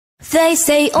They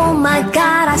say, oh my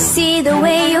God, I see the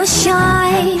way you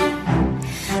shine.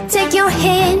 Take your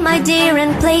hand, my dear,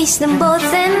 and place them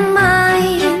both in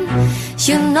mine.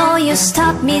 You know you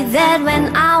stopped me dead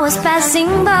when I was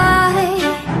passing by.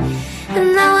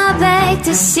 And now I beg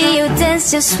to see you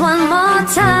dance just one more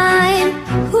time.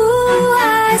 Ooh,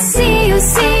 I see you,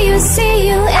 see you, see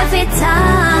you every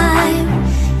time.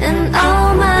 And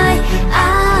oh my,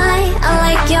 I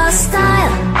like your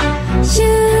style.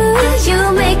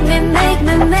 You make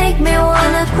me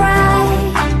wanna cry.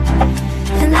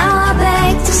 And now I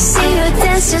beg to see you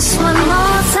dance just one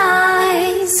more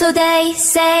time. So they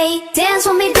say, dance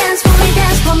for me, dance for me,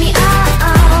 dance for me, oh,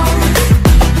 oh.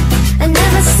 I've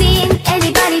never seen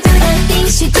anybody do the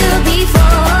things you do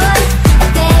before.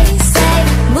 They say,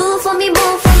 move for me,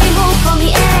 move for me, move for me,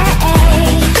 eh,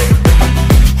 eh.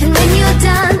 And when you're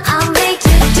done, I'll make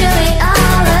you do it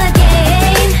all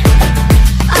again.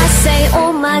 I say,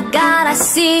 oh my God, I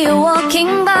see you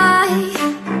walking by.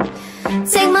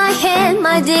 Take my hand,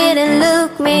 my dear, and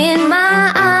look me in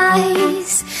my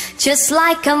eyes. Just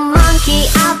like a monkey,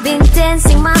 I've been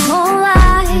dancing my whole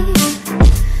life.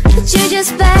 But you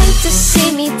just beg to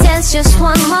see me dance just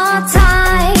one more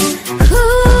time.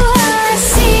 Ooh, I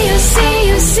see you, see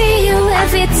you, see you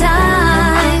every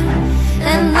time.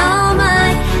 And oh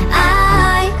my,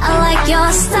 I like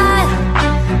your style.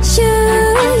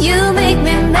 You make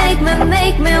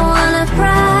me wanna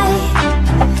cry.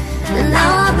 And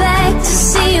now I beg to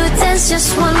see you dance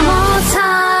just one more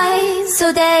time.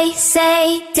 So they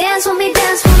say, dance for me,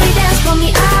 dance for me, dance for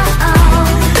me, oh, oh.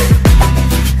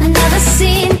 I've never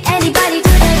seen anybody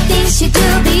do the things you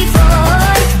do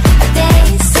before.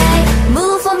 They say,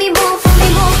 move for me, move for me,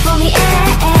 move for me,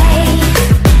 eh, eh.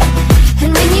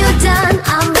 And when you're done,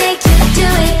 I'll make you do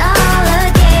it all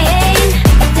again.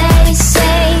 They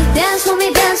say, dance for me,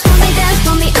 dance for me, dance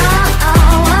for me, oh, oh,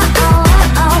 oh,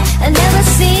 oh, oh. I've never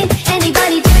seen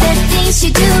anybody do the things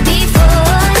you do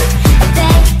before.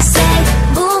 They say,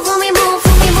 move for me, move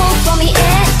for me, move for me,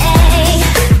 eh, eh.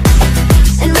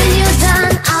 And when you're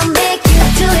done, I'll make you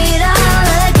do it all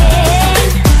again.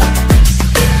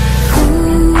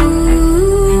 Ooh,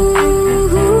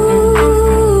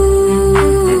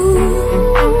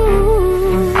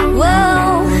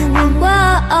 whoa,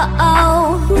 whoa, oh, oh.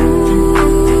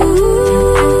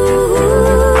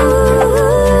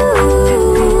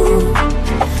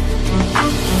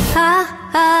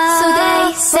 So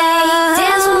they say,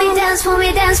 dance for me, dance for me,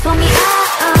 dance for me, oh,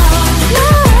 oh.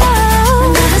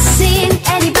 I've never seen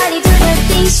anybody do the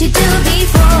things you do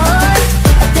before.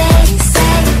 They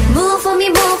say, move for me,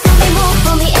 move for me, move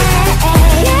for me, eh,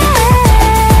 eh.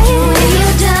 When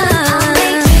you're done, I'll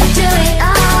make you do it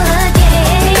all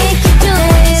again. Do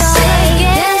it all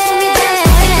again. Dance for me, dance for me, dance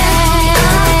for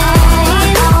me,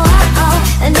 oh, oh, oh, oh.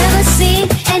 I've never seen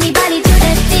anybody do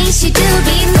the things you do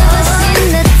before. Seen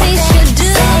the things you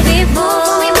do before.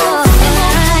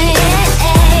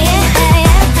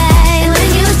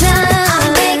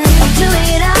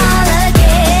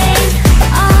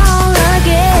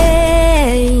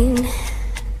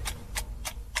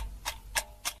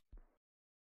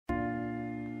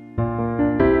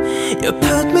 You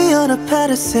put me on a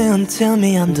pedestal and tell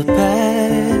me I'm the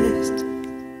best.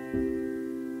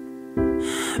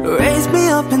 Raise me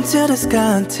up into the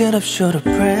sky until I'm short of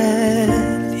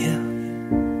breath, yeah.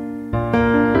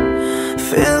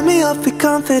 Fill me up with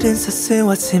confidence, I say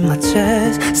what's in my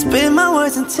chest. Spin my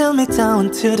words and tell me down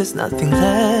until there's nothing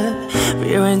left.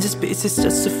 Rearrange these pieces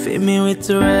just to fit me with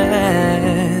the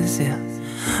rest, yeah.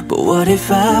 But what if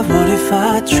I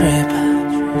trip?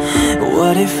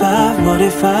 What if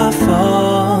I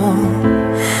fall?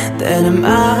 Then am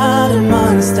I the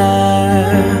monster?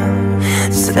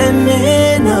 Just let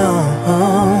me know.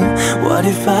 What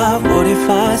if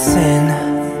I sin?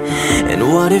 And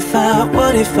what if I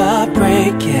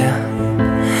break, yeah?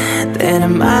 Then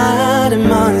am I the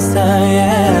monster,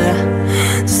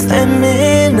 yeah? Just let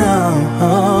me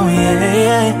know,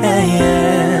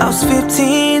 yeah. I was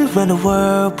 15 when the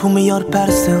world put me on the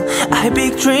pedestal. I had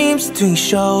big dreams, doing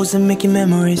shows and making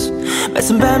memories. Made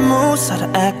some bad moves, how to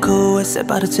act cool, except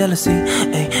by the jealousy.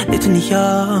 Ay, lived in the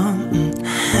yard,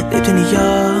 lived in the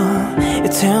yard. You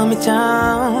turn me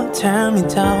down, turn me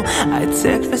down. I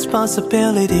take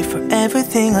responsibility for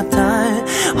everything I've done.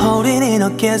 Holding it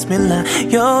against me like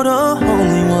you're the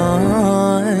only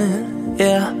one,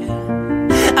 yeah.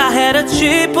 I had a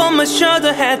chip on my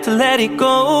shoulder, had to let it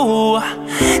go.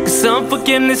 Cause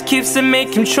unforgiveness keeps in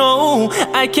make control.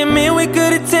 I came in with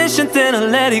good intention, then I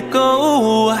let it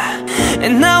go.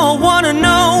 And now I wanna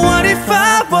know, what if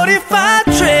I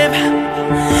trip?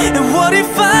 And what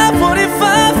if I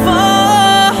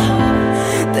fall?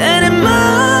 Then am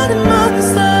I the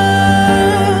monster?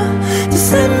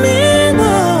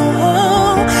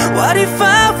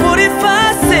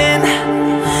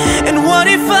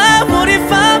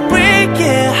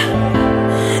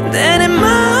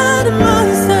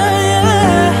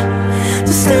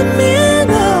 let me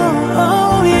know.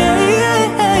 Oh yeah,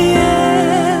 yeah,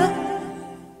 yeah.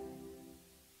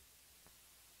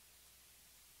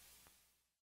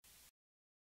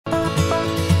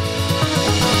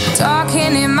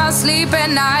 Talking in my sleep at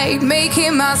night,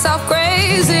 making myself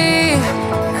crazy.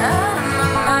 Out of my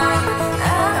mind,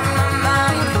 out of my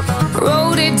mind.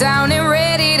 Wrote it down and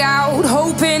read it out,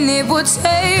 hoping it would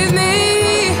save me.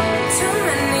 Too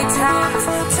many times,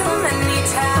 too many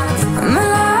times. My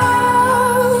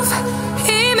love,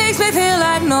 he makes me feel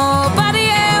like nobody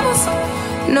else,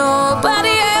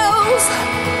 nobody else.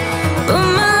 But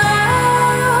my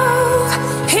love,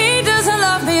 he doesn't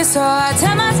love me, so I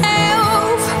tell myself,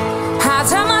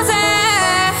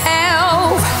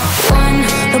 one,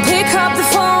 don't pick up the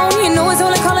phone, you know he's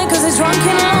only calling cause he's drunk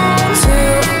and alone.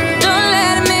 Two, don't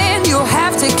let him in, you'll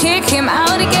have to kick him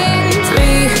out again.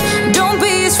 Three, don't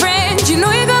be his friend, you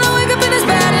know you're gonna wake up in his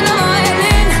bed in the morning.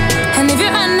 And if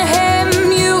you're under him,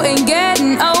 you ain't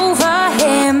getting over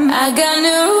him. I got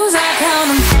news, I count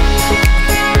 'em.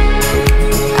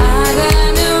 I got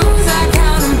news, I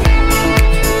count 'em.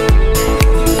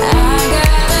 I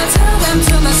gotta tell them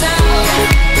to myself.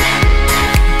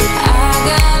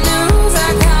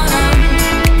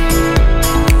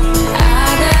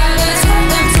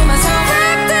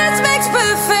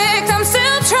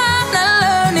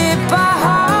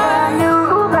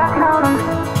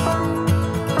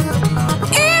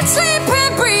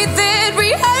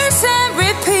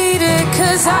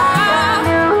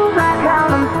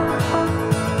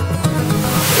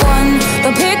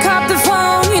 Don't pick up the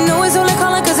phone, you know he's only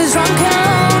calling cause he's drunk and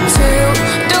alone. Two,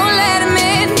 don't let him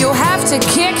in, you'll have to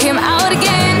kick him out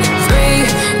again. Three,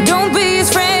 don't be his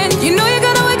friend, you know you're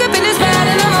gonna wake up in his bed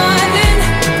in the morning.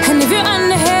 And if you're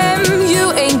under him, you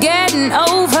ain't getting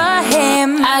over him.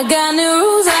 I got new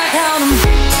rules, I count 'em.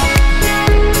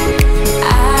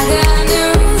 I got new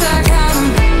rules, I count 'em.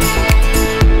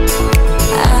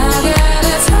 I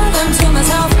gotta tell them to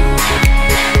myself.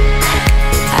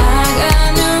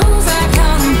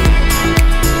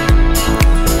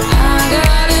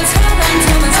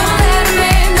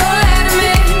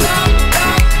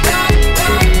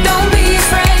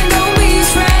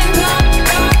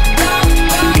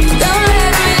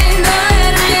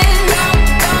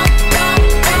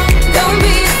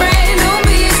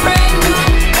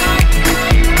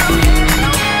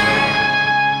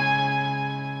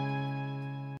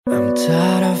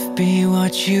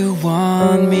 What you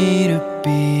want me to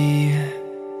be,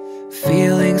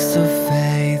 feeling so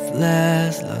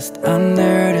faithless, lost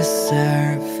under the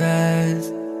surface.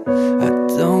 I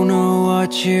don't know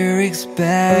what you're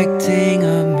expecting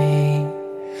of me,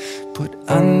 put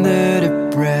under the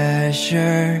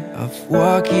pressure of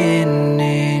walking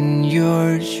in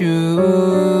your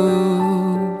shoes.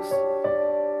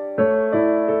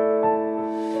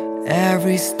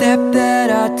 Every step that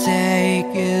I take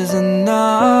is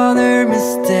another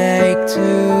mistake to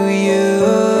you.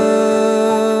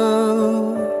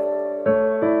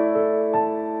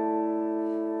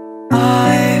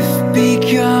 I've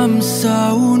become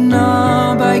so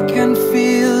numb, I can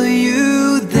feel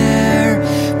you there.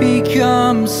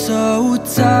 Become so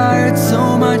tired, so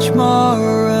much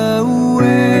more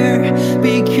aware.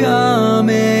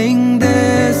 Becoming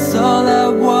this, all I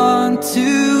want to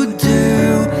do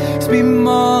is be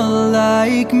more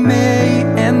like me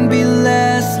and be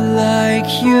less like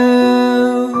you.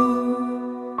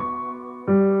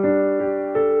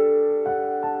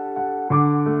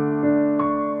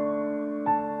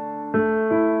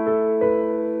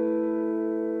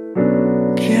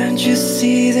 Can't you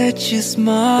see that you're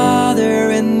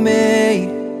smothering me,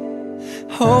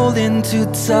 holding too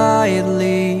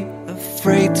tightly,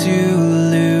 afraid to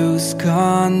lose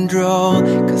control?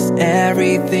 'Cause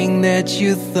everything that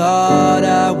you thought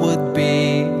I would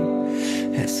be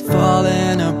has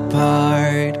fallen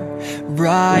apart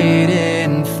right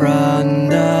in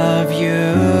front of you.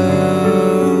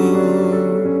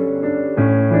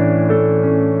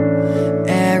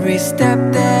 Every step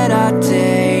that I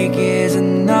take is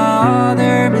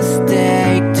another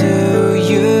mistake to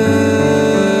you.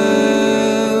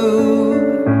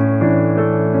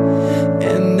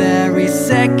 And every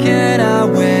second I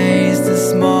waste is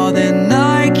more than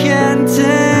I can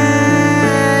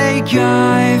take.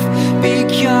 I've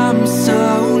become so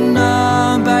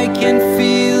numb, I can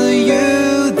feel you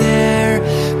there.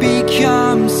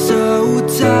 Become so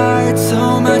tired, so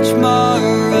much more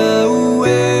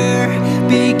aware.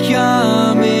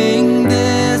 Becoming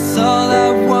this, all I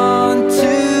want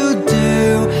to do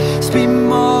is be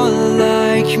more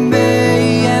like me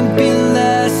and be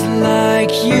less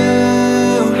like you.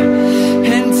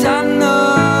 And I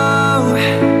know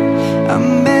I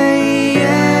may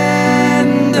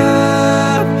end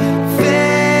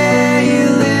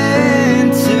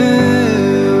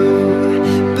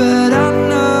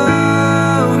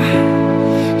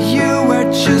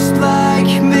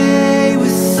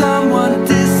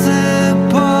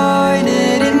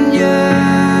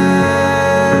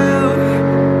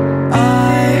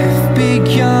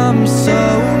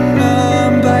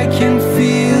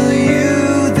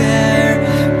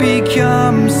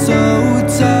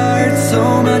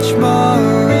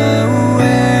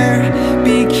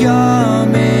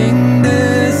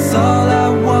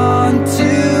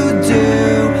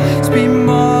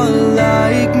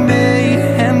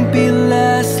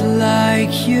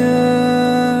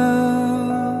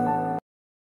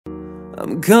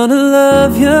gonna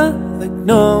love you like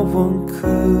no one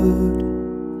could,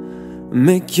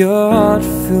 make your heart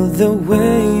feel the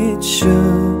way it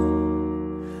should.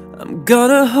 I'm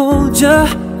gonna hold you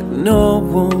like no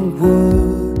one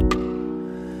would,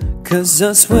 'cause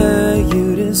I swear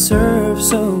you deserve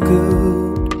so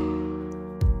good.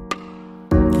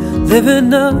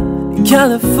 Living up in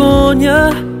California,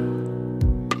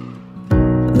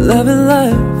 loving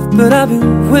life, but I've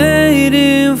been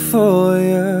waiting for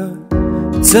you.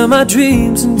 Tell my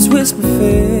dreams and twist my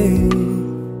fate,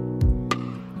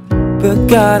 but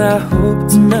God, I hope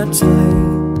it's not too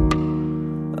late.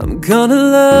 I'm gonna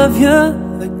love you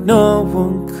like no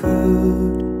one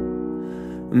could,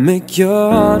 make your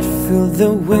heart feel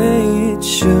the way it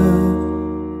should.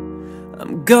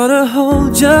 I'm gonna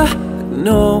hold you like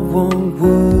no one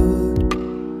would,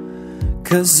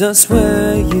 'cause I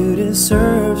swear you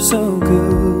deserve so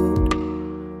good.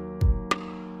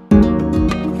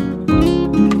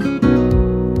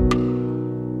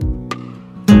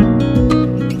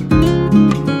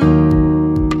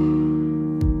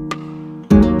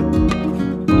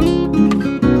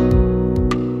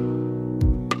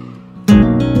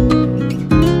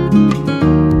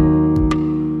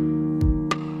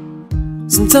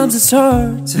 Sometimes it's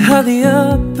hard to have the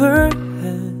upper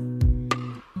hand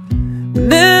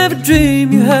when every dream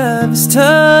you have is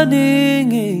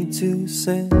turning into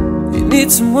sand. You need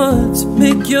someone to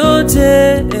make your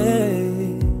day,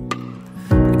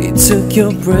 but he took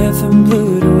your breath and blew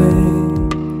it away.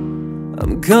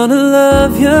 I'm gonna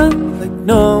love you like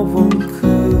no one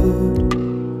could,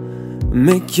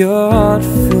 make your heart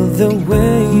feel the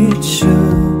way it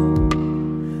should.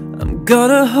 I'm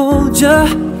gonna hold you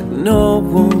no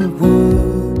one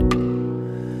would,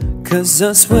 'cause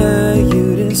I swear you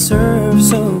deserve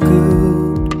so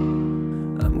good.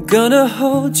 I'm gonna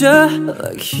hold you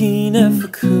like he never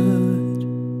could,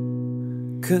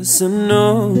 'cause I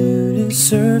know you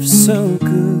deserve so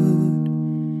good.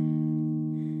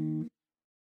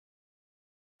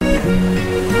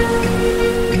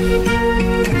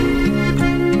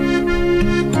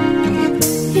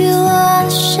 You are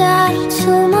a shadow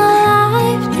to my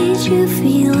life. Did you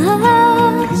feel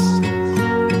us?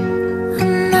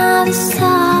 Another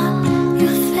star, you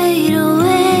fade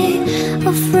away.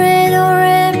 Afraid or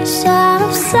every out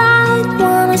of sight.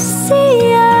 Wanna see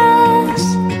us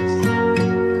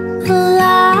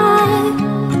alive,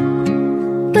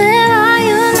 but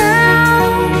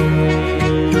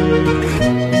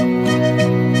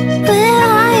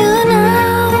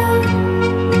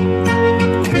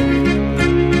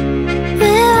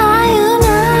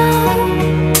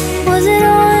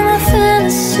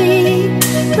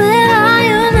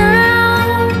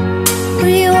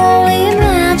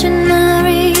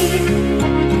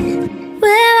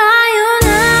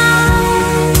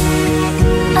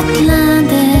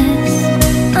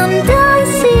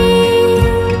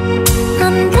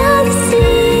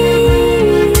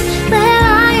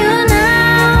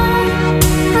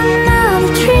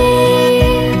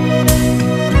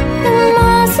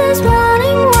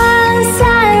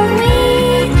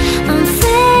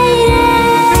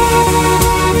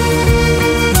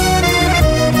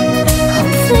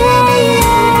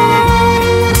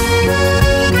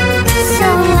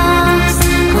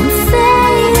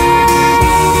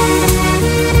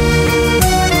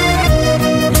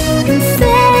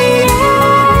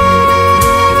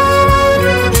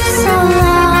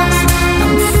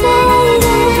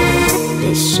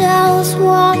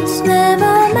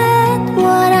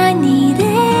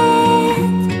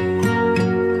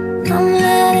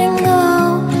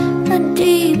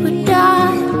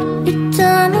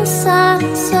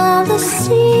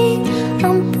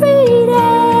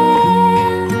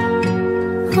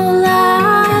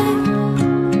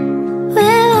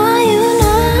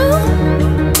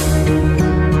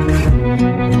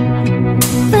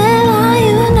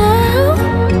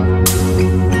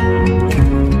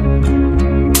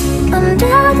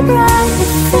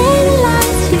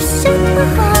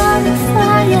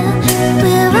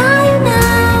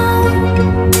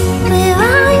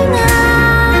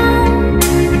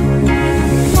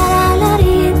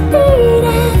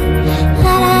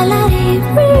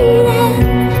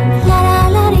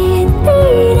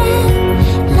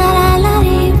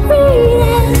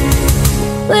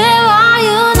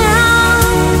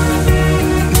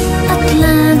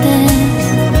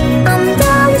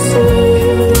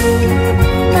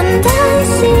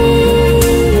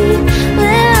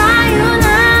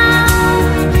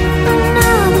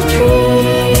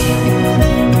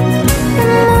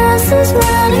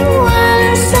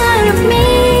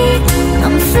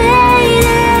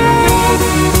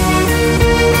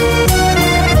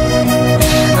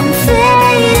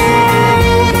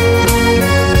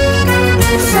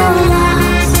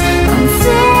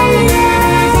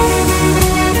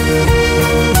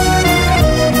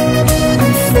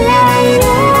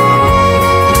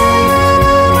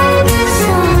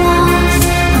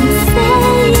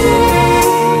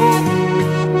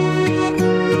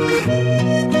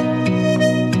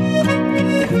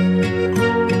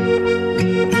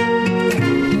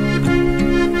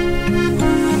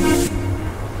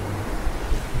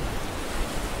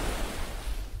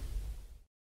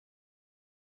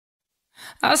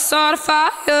I saw the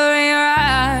fire in your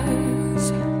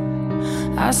eyes.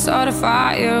 I saw the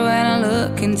fire when I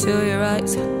look into your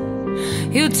eyes.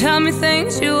 You tell me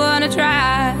things you wanna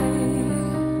try.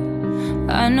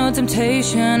 I know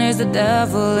temptation is the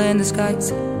devil in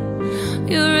disguise.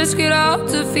 You risk it all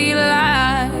to feel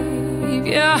alive.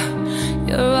 Yeah,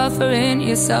 you're offering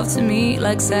yourself to me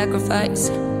like sacrifice.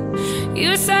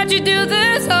 You said you do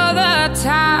this all the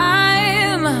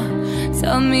time.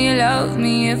 Tell me you love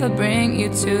me if I bring you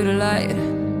to the light.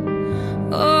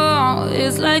 Oh,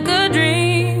 it's like a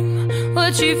dream,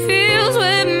 what she feels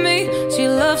with me. She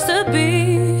loves to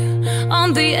be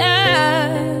on the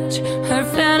edge. Her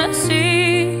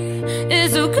fantasy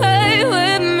is okay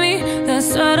with me. Then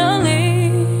suddenly,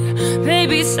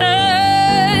 baby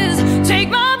says, take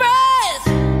my breath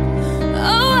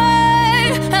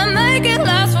away and make it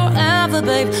last forever,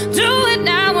 babe. Do it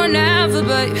now or never,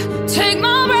 babe. Take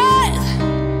my breath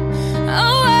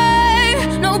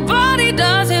away. Nobody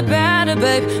does it better,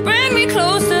 babe. Bring me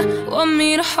closer, want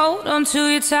me to hold on to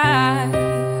you tight.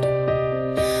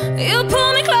 You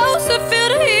pull me closer, feel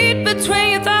the heat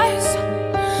between your thighs.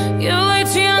 You're way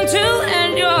too young to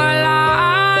end your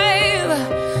life.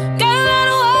 Guess I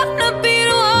don't wanna be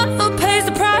the one who pays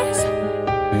the price.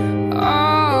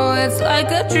 Oh, it's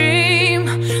like a dream,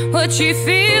 what she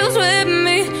feels with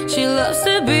me. She loves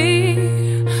to be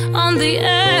on the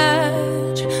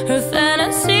edge. Her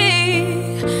fantasy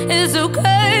is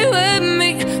okay with me.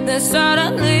 Then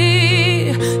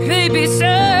suddenly, baby says,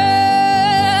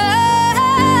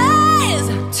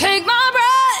 take my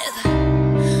breath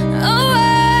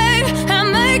away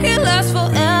and make it last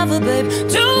forever, babe.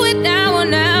 Do it now or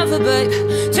never, babe.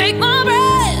 Take my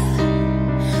breath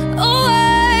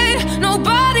away.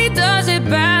 Nobody does it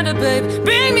better, babe.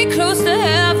 Bring me close to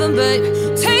heaven, babe.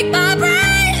 Take my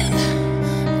breath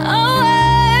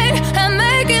away and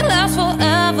make it last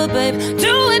forever, babe.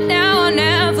 Do it now or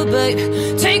never, babe.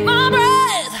 Take my breath.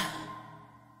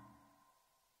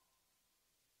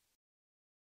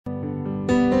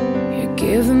 You're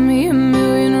giving me a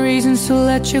million reasons to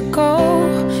let you go.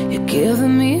 You're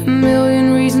giving me a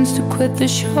million reasons to quit the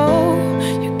show.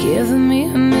 You're giving me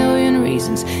a million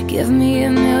reasons. Give me a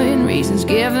million reasons.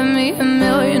 Giving me a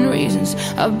million reasons.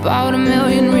 About a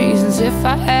million reasons. If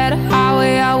I had a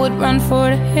highway, I would run for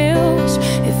the hills.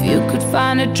 If you could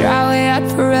find a dry way, I'd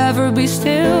forever be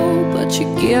still. But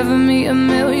you're giving me a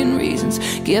million reasons.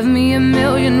 Give me a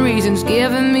million reasons.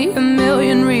 Giving me a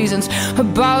million reasons.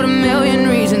 About a million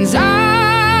reasons.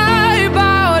 I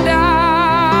bow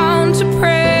down to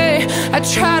pray. I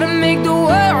try to make the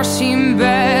world seem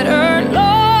better.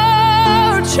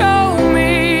 Lord, show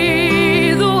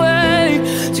me the way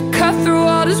to cut through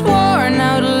all this worn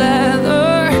out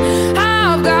leather.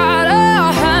 I've got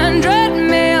 100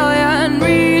 million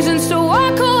reasons to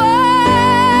walk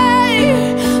away,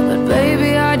 but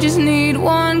baby, I just need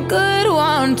one good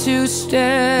one to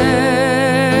stay.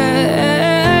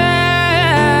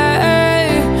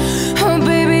 Oh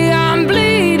baby, I'm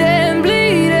bleeding,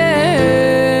 bleeding.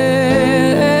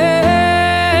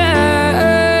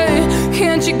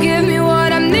 Can't you give me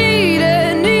what I'm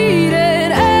needing,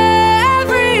 needing?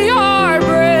 Every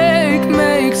heartbreak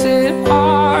makes it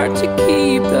hard to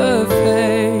keep the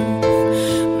faith.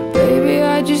 But baby,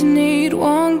 I just need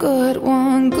one good,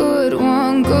 one good,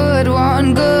 one good, one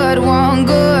good, one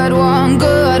good, one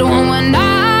good one. When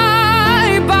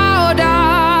I bow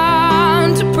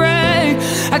down to pray,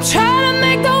 I try to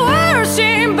make the world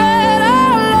seem better.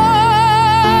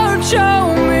 Lord,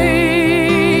 show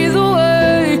me the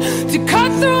way to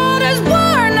cut through all this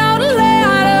worn out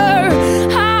leather.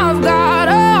 I've got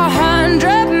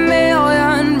 100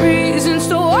 million reasons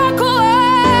to walk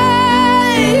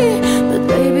away, but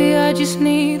baby, I just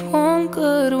need one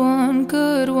good one,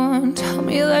 good one. Tell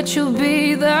me that you'll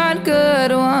be that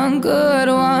good one, good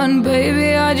one.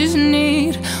 Baby, I just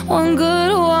need one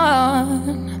good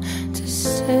one to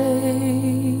say.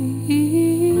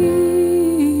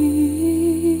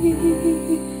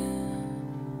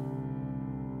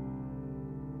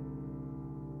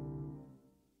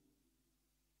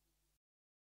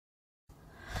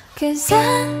 'Cause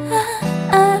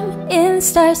I'm in the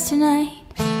stars tonight.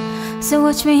 So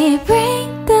watch me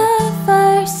bring the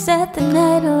fire, set the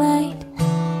night alight.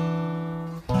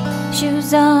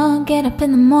 Shoes on, get up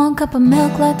in the morning, cup of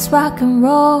milk, let's rock and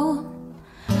roll.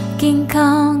 King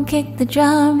Kong, kick the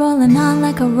drum, rolling on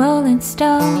like a rolling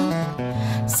stone.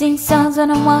 Sing songs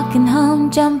when I'm walking home,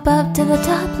 jump up to the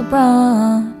top of the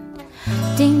road.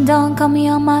 Ding dong, call me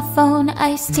on my phone,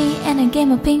 iced tea and a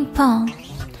game of ping pong.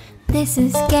 This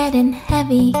is getting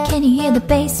heavy, can you hear the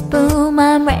bass boom?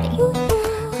 I'm ready.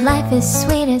 Life is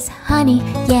sweet as honey,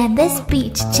 yeah, this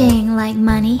beach ching like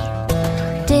money.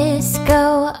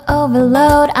 Disco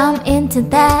overload, I'm into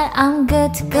that, I'm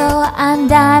good to go. I'm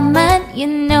diamond, you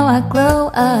know I glow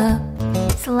up.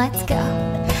 So let's go.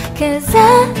 Cause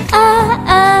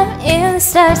I'm in the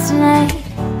stars tonight.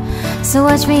 So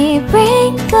watch me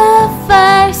bring the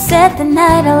fire, set the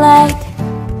night alight.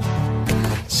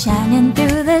 Shining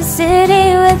through the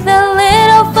city with a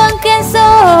little funk and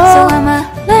soul. So I'ma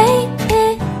light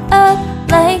it up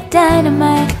like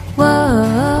dynamite.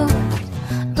 Whoa.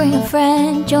 Bring a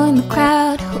friend, join the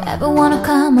crowd, whoever wanna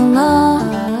come along.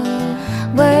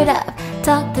 Word up,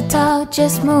 talk the talk,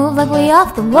 just move like we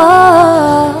off the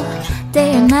wall.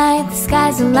 Day or night, the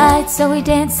skies are light, so we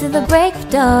dance to the break of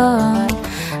dawn.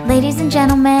 Ladies and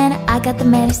gentlemen, I got the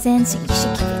medicine, so you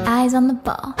should keep your eyes on the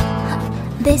ball.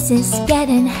 This is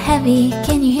getting heavy,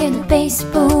 can you hear the bass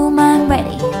boom? I'm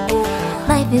ready.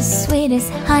 Life is sweet as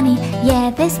honey, yeah,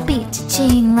 this beat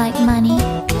cha-ching like money.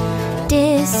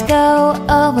 Disco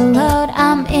overload,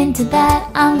 I'm into that,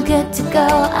 I'm good to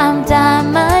go. I'm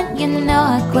diamond, you know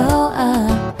I glow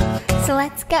up. So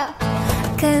let's go.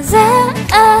 Cause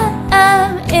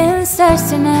I'm in the stars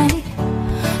tonight.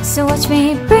 So watch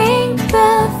me bring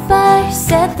the fire,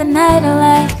 set the night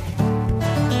alight.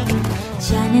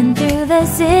 Shining through the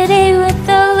city with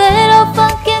a little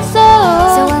funk and soul.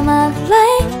 So I'ma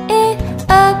light it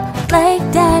up like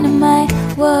dynamite.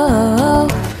 Whoa.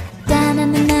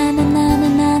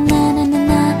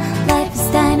 Da-na-na-na-na-na-na-na-na-na-na. Life is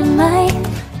dynamite.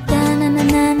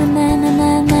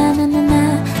 Da-na-na-na-na-na-na-na-na-na.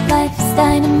 Life is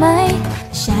dynamite.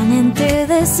 Shining through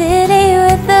the city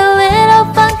with a little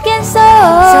funk and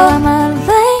soul. So I'ma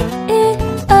light it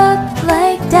up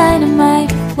like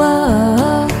dynamite.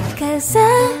 Whoa. Cause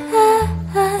I'm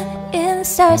in the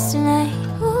stars tonight.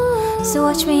 So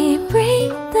watch me bring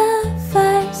the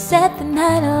fire, set the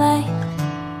night alight.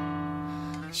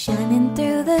 Shining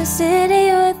through the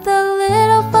city with a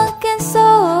little funk and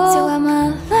soul. So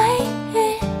I'ma light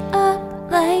it up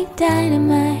like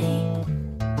dynamite.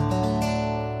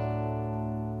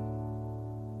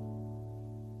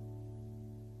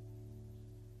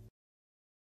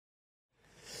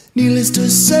 Needless to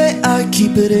say, I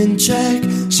keep it in check.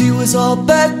 She was all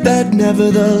bad, bad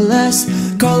nevertheless.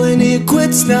 Calling it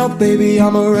quits now, baby,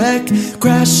 I'm a wreck.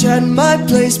 Crash at my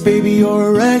place, baby, you're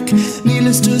a wreck.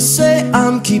 Needless to say,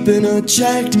 I'm keeping her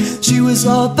checked. She was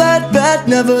all bad, bad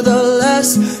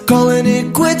nevertheless. Calling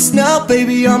it quits now,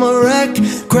 baby, I'm a wreck.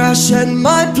 Crash at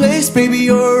my place, baby,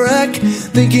 you're a wreck.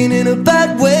 Thinking in a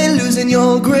bad way, losing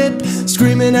your grip.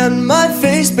 Screaming at my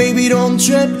face, baby, don't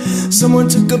trip. Someone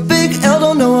took a big L,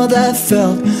 don't know how that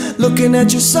felt. Looking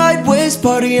at you sideways,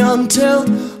 party on tilt.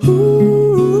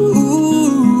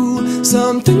 Ooh,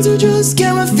 some things I just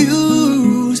can't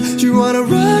refuse. You wanna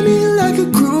ride me like a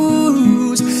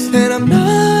cruise, and I'm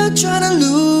not trying to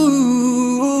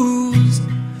lose.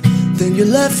 Then you're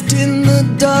left in the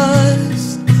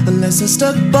dust, unless I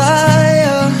stuck by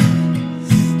you.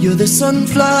 You're the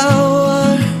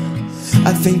sunflower.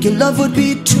 I think your love would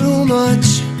be too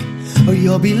much, or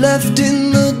you'll be left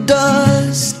in the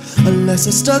dust, unless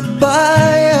I stuck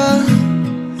by you.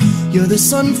 You're the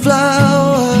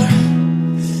sunflower.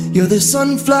 You're the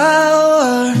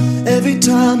sunflower. Every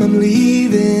time I'm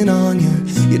leaving on you,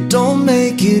 you don't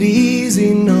make it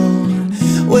easy, no.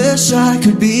 Wish I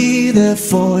could be there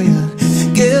for you.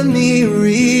 Give me a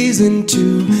reason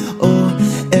to. Oh,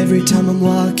 every time I'm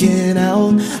walking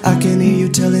out, I can hear you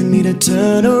telling me to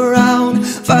turn around.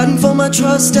 Fighting for my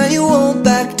trust and you won't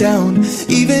back down,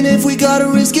 even if we gotta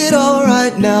risk it all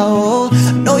right now. Oh,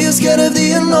 I know you're scared of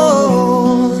the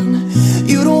unknown.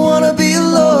 You don't wanna be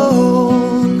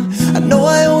alone. I know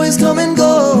I always come and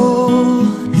go,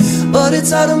 but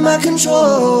it's out of my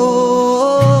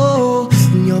control.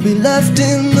 And you'll be left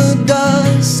in the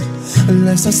dust,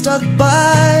 unless I stuck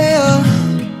by you.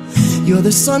 You're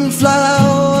the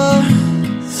sunflower.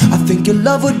 I think your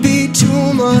love would be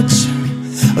too much,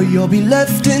 or you'll be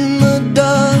left in the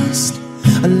dust,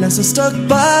 unless I stuck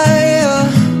by you.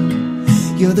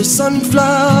 You're the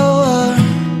sunflower.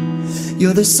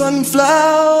 You're the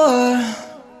sunflower.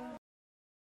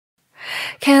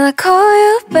 Can I call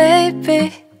you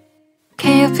baby?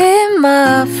 Can you be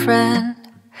my friend?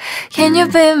 Can you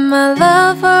be my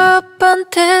lover up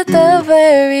until the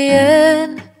very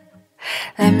end?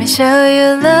 Let me show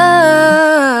you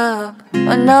love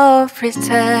with no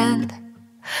pretend.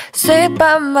 Sit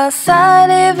by my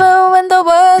side even when the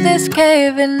world is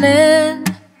caving in.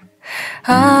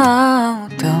 Oh,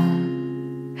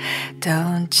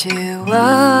 don't you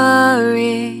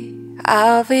worry,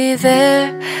 I'll be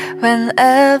there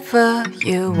whenever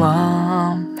you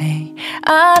want me.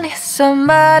 I need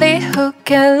somebody who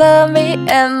can love me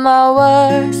and my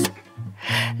worst.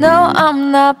 No,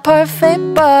 I'm not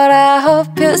perfect, but I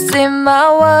hope you see my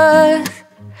worth.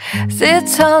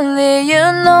 It's only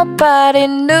you, nobody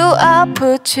knew I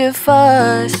put you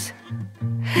first.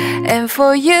 And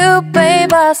for you,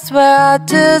 babe, I swear I'll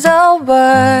do the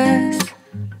worst.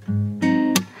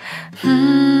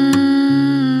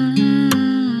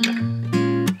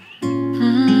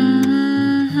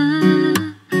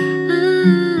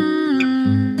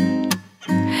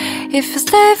 If you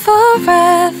stay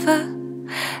forever,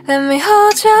 let me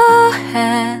hold your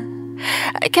hand.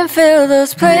 I can feel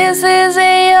those places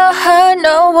in your heart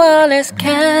no one else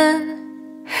can.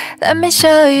 Let me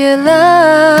show you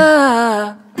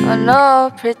love,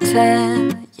 no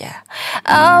pretend, yeah.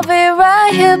 I'll be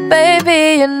right here,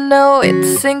 baby, you know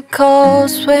it's sink or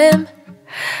swim.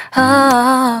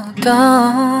 Oh,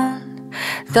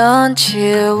 don't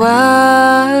you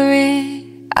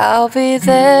worry, I'll be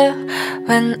there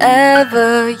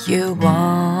whenever you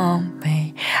want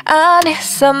me. I need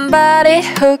somebody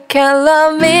who can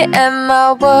love me at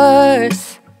my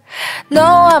worst. No,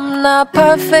 I'm not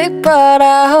perfect, but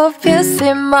I hope you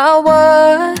see my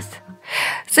worth.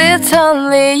 It's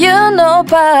only you,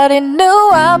 nobody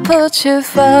knew I put you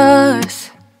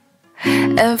first.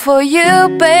 And for you,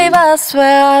 babe, I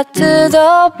swear I'll do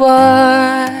the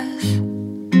worst.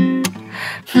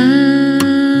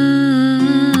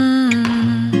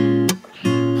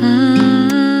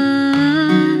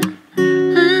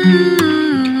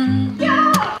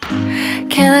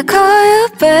 Can I call you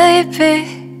baby?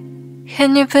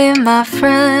 Can you be my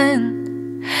friend?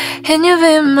 Can you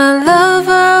be my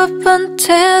lover up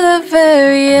until the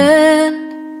very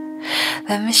end?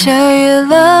 Let me show you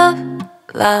love,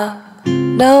 love,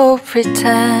 no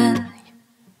pretend.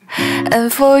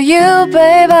 And for you,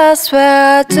 babe, I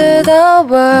swear I'll do the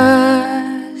worst.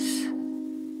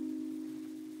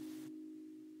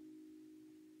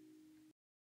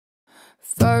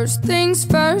 First things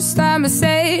first, I'ma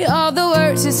say all the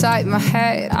words inside my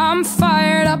head. I'm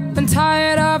fired up and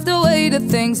tired of the way that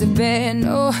things have been.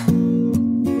 Oh,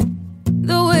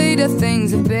 the way that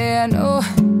things have been. Oh,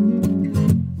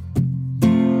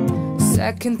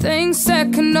 second thing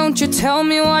second, don't you tell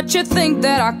me what you think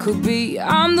that I could be.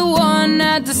 I'm the one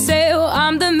at the sail,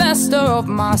 I'm the master of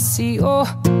my sea. Oh,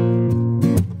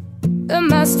 the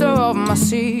master of my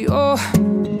sea. Oh,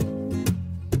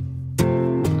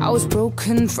 I was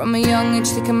broken from a young age,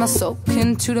 taking my soul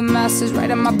into the masses,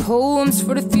 writing my poems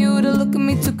for the few that look at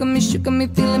me, took at me, shook at me,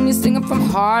 feeling me, singing from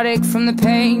heartache, from the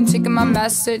pain, taking my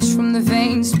message from the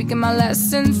veins, speaking my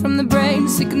lessons from the brain,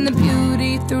 seeking the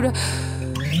beauty through the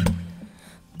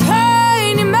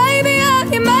pain. You made me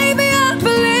up, you made me a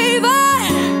believer,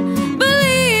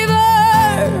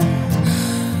 believer.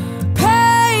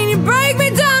 Pain, you break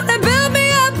me down and build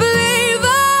me up,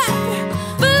 believer,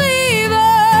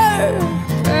 believer.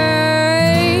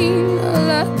 Pain,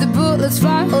 let the bullets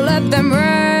fly, oh let them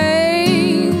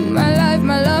rain. My life,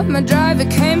 my love, my drive, it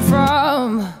came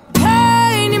from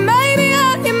pain. You made me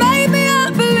up, you made me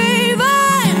a believer,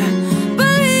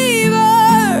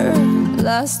 believer.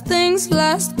 Last things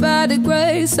last, by the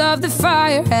grace of the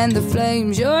fire and the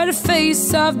flames. You're the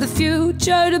face of the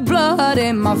future, the blood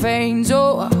in my veins.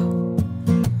 Oh,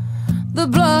 the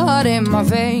blood in my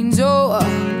veins. Oh,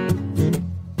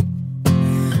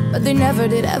 but they never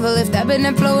did ever lift, ebbing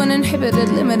and flowing, inhibited,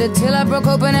 limited, till I broke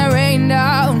open and rained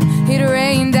down. It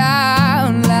rained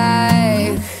down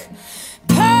like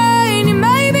pain. You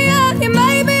made me up, you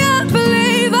made me a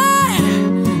believer,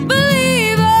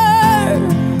 believer.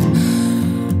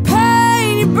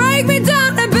 Pain, you break me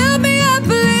down and build me up,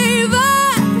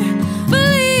 believer,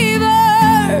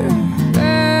 believer.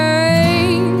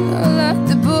 Pain, let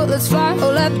the bullets fly,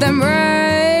 oh let them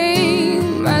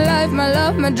rain. My life, my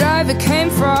love, my drive, it came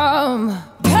from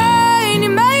pain. You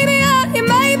made me up, you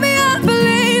made me a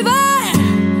believer,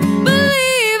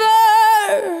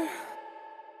 believer.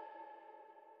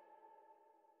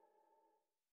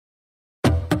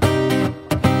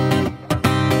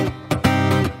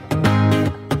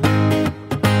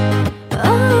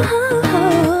 Oh,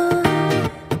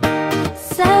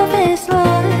 selfish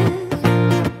love.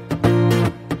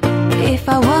 If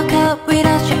I walk out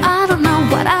without you, I don't know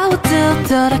what I would do.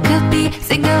 Thought I could be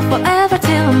single forever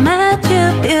till I met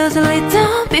you. Usually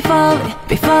don't be falling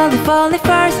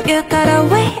first. You got a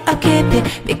way of keeping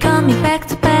me coming back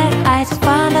to back. I just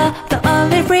found out the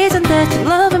only reason that you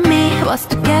loving me was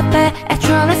to get back at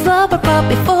your last lover. But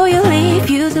before you leave,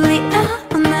 usually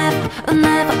I'll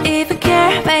never even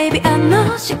care. Baby, I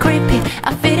know she creepy,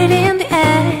 I feel it in the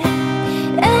air.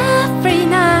 Every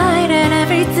night and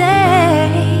every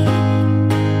day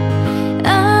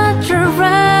I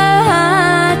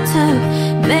try to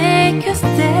make you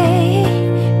stay,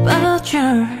 but you're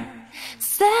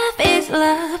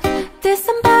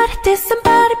did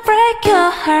somebody break your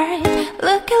heart?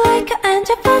 Looking like an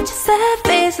angel but you said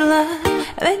it's love.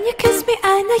 When you kiss me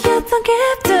I know you don't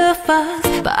give two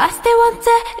fucks, but I still want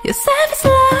it, you said it's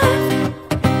love.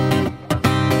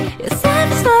 You said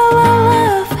it's love, love,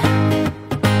 love.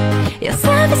 You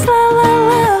said it's love, love,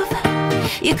 love.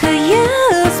 You could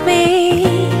use me,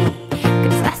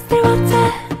 cause I still want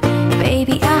it.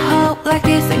 Baby, I hope like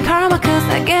this ain't karma, cause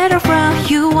I get it from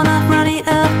you. Wanna run it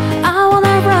up, I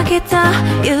wanna rock it down.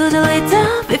 Usually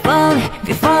don't be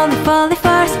falling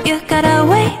first. You got a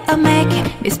way of making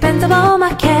me spend all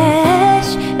my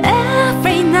cash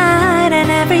every night and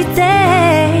every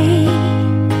day.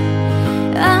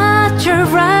 I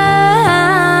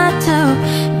try to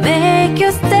make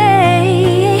you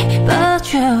stay,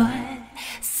 but you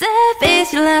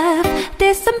savage love.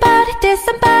 Did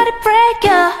somebody break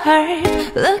your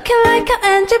heart? Looking like an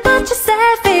angel but you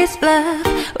savage love.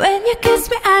 When you kiss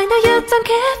me I know you don't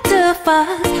give two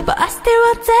fucks, but I still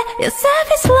want it, your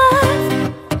savage love.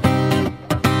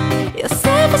 Your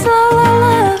savage love, love,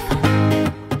 love.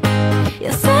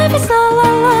 Your savage love,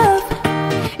 love, love.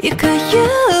 You could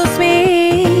use me,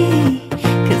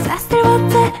 cause I still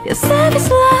want it, your savage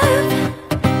love.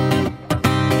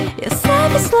 Your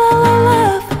savage love, love,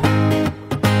 love.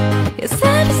 Your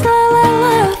savage love, love,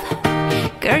 love.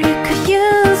 Girl, you could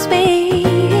use me,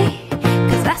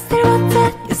 cause I still want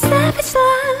it, your savage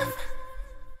love.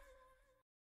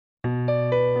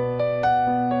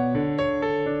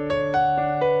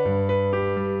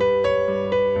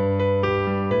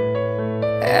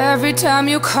 Every time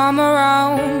you come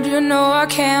around, you know I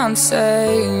can't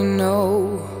say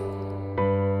no.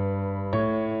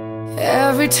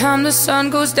 Every time the sun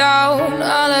goes down,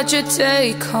 I let you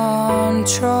take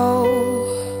control.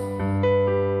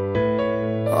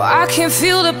 Oh, I can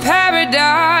feel the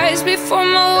paradise before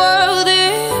my world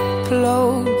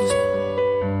implodes.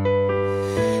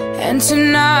 And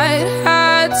tonight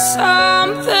had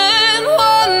something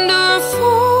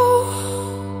wonderful.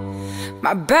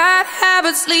 My bad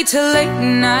habits lead to late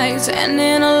nights and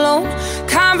in alone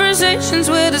conversations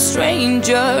with a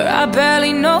stranger I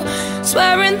barely know.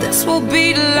 Swearing this will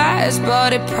be the last,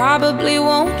 but it probably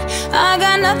won't. I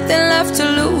got nothing left to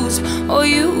lose or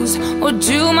use or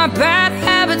do. My bad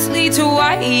habits lead to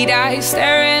wide eyes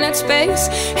staring at space,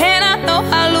 and I know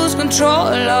I lose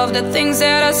control of the things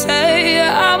that I say.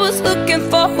 I was looking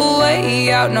for a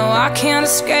way out, no I can't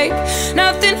escape.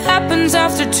 Nothing happens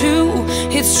after two,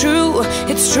 it's true,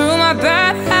 it's true. My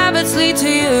bad habits lead to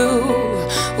you.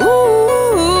 Ooh.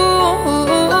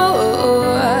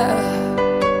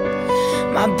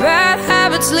 My bad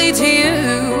habits lead to you.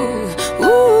 Ooh.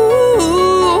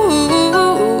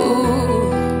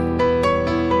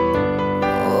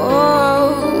 Oh,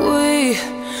 we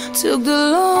took the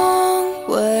long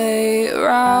way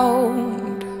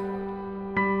round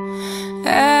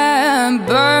and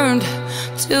burned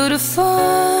till the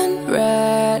fun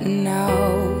ran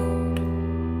out.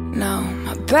 Now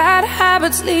my bad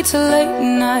habits lead to late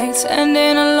nights and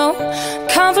in alone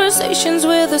conversations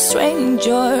with a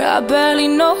stranger I barely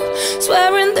know.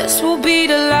 Swearing this will be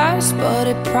the last, but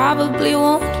it probably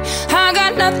won't. I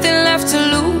got nothing left to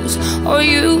lose or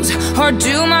use or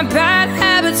do. My bad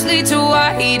habits lead to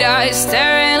wide eyes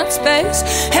staring at space,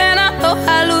 and I know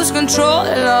I lose control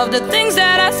of the things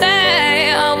that I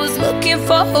say. I was looking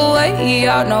for a way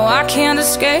out, no I can't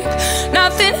escape.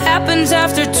 Nothing happens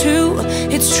after two,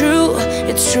 it's true,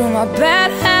 it's true. My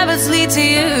bad habits lead to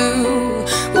you.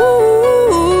 Ooh,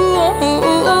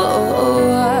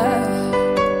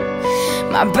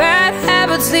 my bad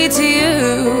habits lead to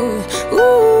you.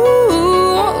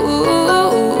 Ooh,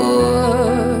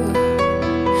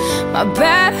 my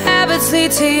bad habits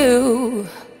lead to you.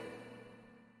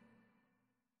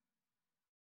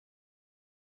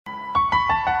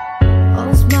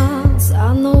 All smiles, I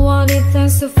know what it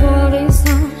takes to fall this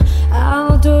down.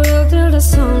 I'll do it till the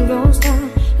sun goes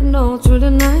down and all through the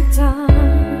night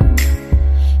time.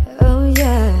 Oh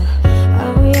yeah,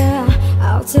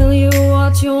 I'll tell you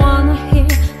what you wanna hear.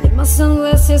 Leave my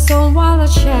sunglasses on while I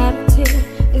shed a tear.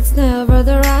 It's never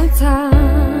the right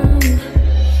time.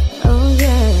 Oh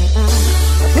yeah, I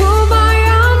put my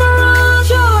arm around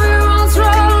you, you're all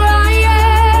strong I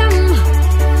am.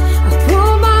 I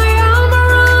put my arm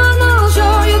around, I'll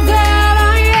show you that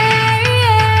I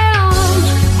am.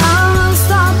 I'm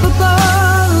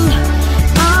unstoppable,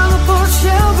 I'm a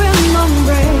fortune in my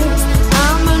embrace.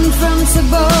 I'm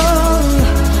invincible,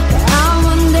 I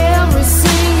win every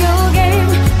single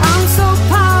game. I'm so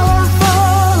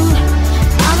powerful,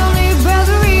 I don't need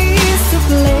batteries to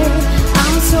play.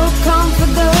 I'm so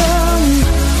confident,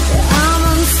 I'm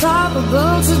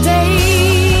unstoppable today.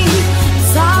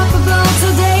 Unstoppable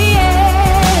today,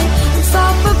 yeah.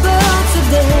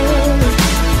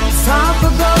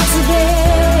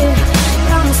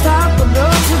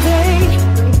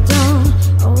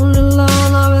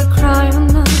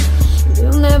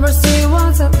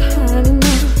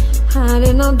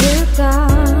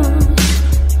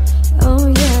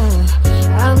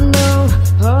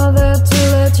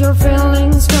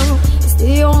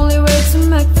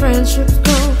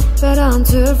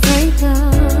 afraid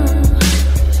now.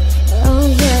 Oh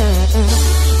yeah.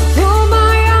 Pull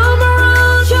my arm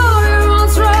around, show you how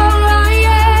strong I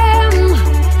am.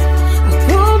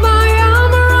 Pull my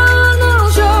arm around, I'll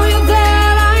show you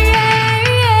that I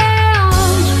am.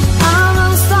 I'm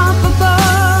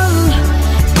unstoppable.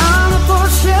 I'm a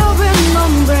Porsche with no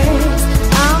brakes.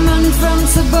 I'm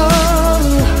invincible.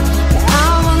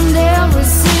 I won every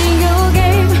single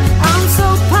game. I'm so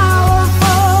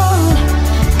powerful.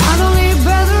 I don't need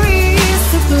batteries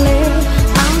to play.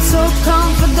 I'm so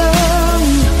confident.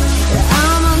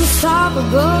 I'm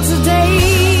unstoppable today.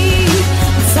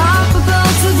 Unstoppable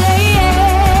today.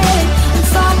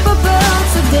 Unstoppable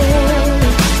today.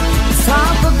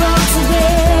 Unstoppable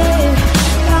today.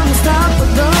 I'm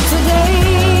unstoppable today.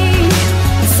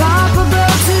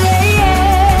 Unstoppable today.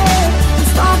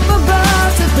 Unstoppable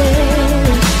today.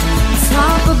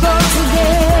 Unstoppable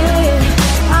today.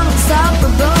 I'm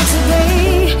unstoppable today.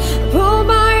 Pull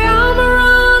my arm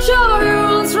around, show you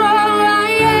how strong I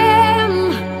am.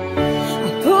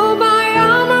 Pull my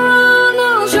arm around,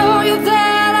 I'll show you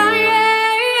that I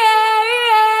am.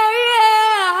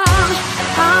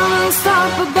 I'm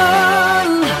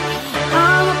unstoppable.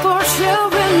 I'm a Porsche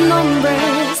with no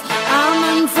brakes. I'm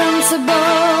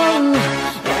invincible.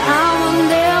 I won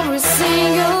every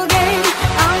single game.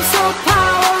 I'm so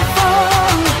powerful.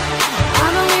 I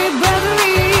don't need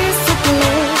batteries to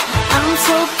play. I'm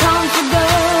so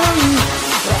confident.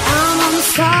 I'm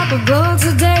unstoppable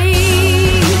today.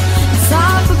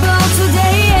 Unstoppable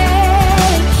today.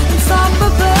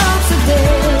 Unstoppable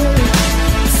today.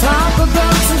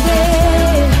 Unstoppable today.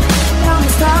 I'm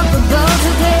unstoppable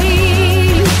today.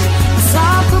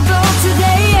 Unstoppable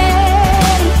today.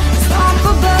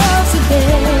 Unstoppable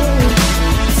today.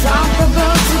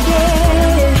 Unstoppable today.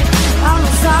 I'm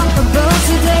unstoppable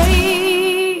today.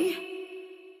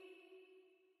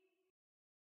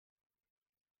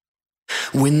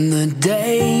 When the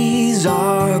days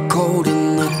are cold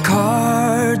and the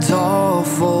cards all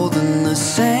fold, and the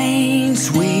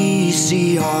saints we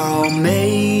see are all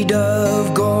made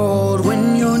of gold.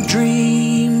 When your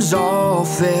dreams all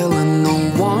fail and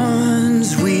the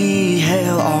ones we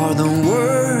hail are the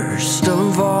worst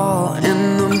of all,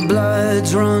 and the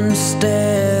bloods run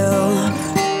stale,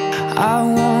 I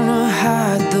wanna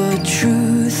hide the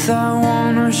truth, I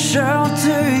wanna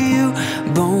shelter you,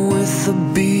 but with the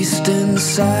beast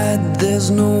inside, there's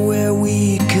nowhere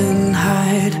we can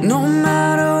hide. No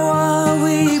matter what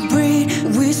we breed,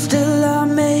 we still are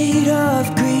made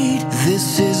of greed.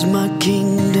 This is my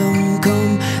kingdom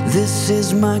come, this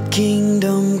is my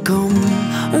kingdom come.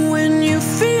 When you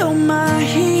feel my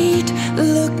heat,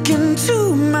 look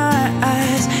into my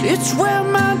eyes. It's where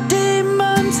my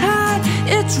demons hide,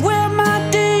 it's where my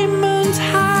demons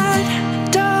hide.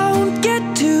 Don't get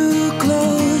too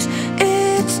close,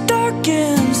 it's dark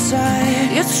inside.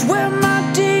 It's where my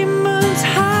demons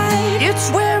hide, it's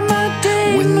where my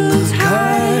demons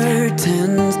hide. When the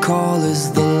curtains call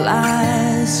is the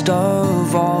last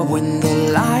of all, when the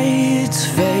lights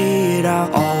fade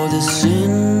out, all the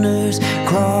sinners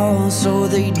crawl. So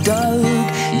they dug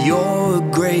your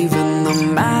grave, and the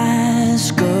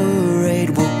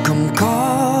masquerade will come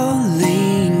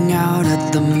calling out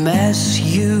at the mess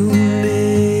you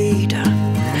made.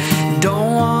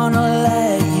 Don't wanna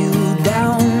let you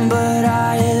down, but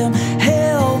I am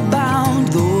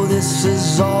hellbound. Though this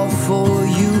is all for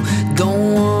you,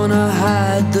 don't wanna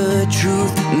hide the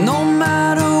truth. No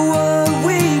matter what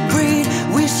we breed,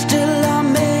 we still are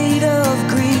made of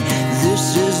greed.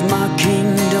 This is my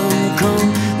kingdom come,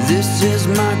 this is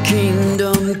my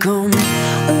kingdom come.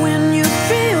 When you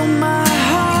feel my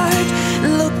heart,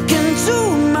 look into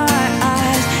my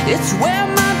eyes. It's where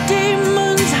my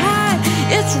demons hide,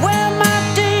 it's where my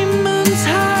demons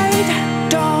hide.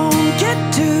 Don't get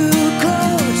too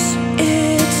close,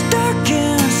 it's dark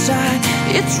inside.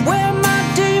 It's where my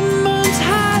demons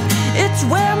hide, it's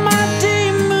where my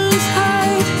demons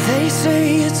hide. They say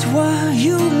it's what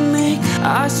you make,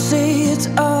 I say it's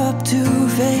up to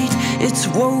fate. It's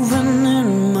woven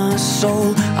in my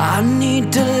soul, I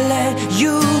need to let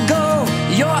you go.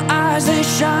 Your eyes, they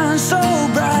shine so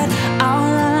bright, I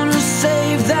wanna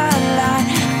save that light.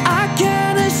 I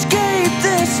can't escape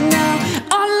this now,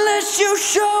 unless you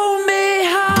show me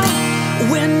how.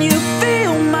 When you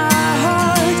feel my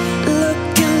heart,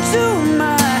 look into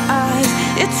my eyes.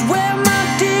 It's where my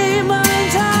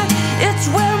demons hide, it's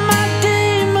where my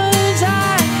demons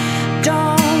hide.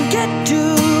 Don't get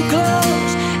too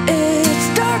close, it's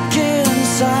dark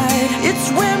inside. It's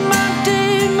where my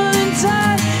demons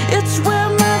hide, it's where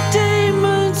my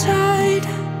demons hide.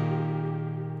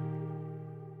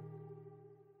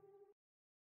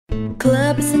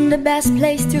 Clubs and the best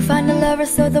place to find a lover,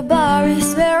 so the bar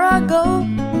is where I go.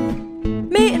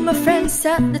 Me and my friends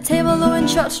sat at the table, blowing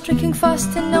shots, drinking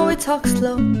fast, and now we talk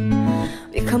slow.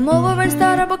 We come over and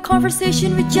start up a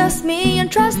conversation with just me, and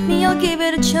trust me, I'll give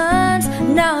it a chance.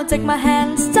 Now take my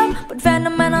hand, stop, put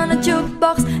Venom Man on a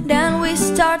jukebox, then we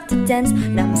start to dance.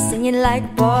 Now I'm singing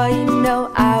like, boy, you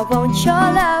know I want your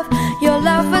love. Your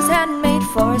love was handmade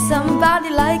for somebody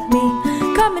like me.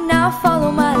 Come and now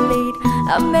follow my lead.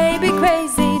 I may be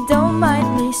crazy, don't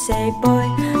mind me. Say, boy,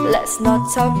 let's not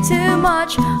talk too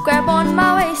much. Grab on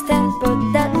my waist and put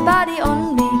that body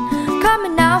on me. Come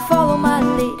and now follow my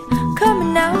lead. Come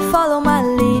and now follow my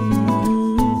lead.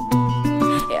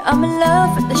 Yeah, I'm in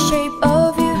love with the shape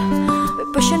of you. We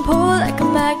push and pull like a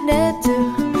magnet do.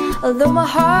 Although my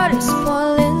heart is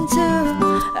falling too,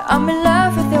 I'm in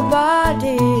love with your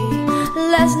body.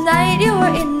 Last night you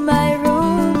were in my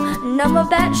room. Now my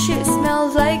bedsheet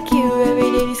smells like you.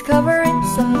 Every day discovering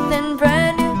something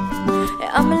brand new.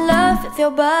 Yeah, I'm in love with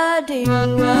your body.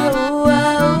 Whoa, whoa,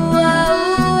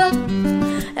 whoa.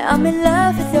 I'm in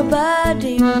love with your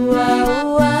body. Whoa,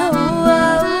 whoa,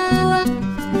 whoa.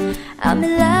 I'm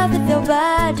in love with your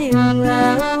body. Whoa,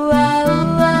 whoa,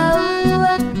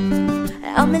 whoa.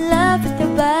 I'm in love with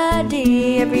your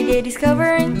body. Every day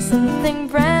discovering something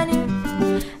brand new.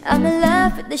 I'm in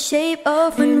love with the shape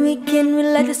of when we can. We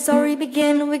let the story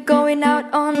begin. We're going out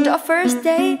on our first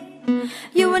date.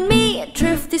 You and me, a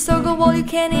thrifty circle wall you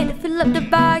can eat. Fill up the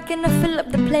bag and I fill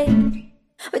up the plate.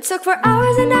 We talk for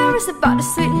hours and hours about the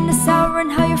sweet and the sour,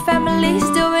 and how your family's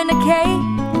doing okay.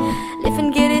 Live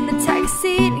and get in the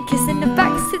taxi and kiss in the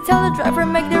backseat. Tell the driver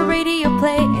make the radio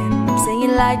play. And I'm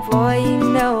singing like, boy, you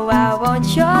know I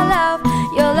want your love.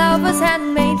 Your love was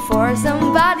handmade for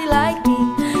somebody like me.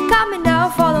 Come and now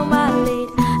follow my lead.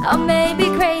 I may be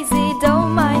crazy,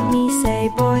 don't mind me. Say,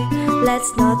 boy,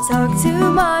 let's not talk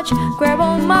too much. Grab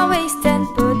on my waist and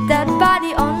put that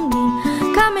body on me.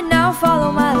 Come and now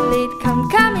follow my lead.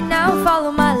 Come and now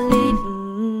follow my lead.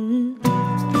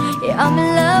 Yeah, I'm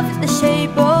in love with the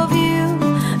shape of you.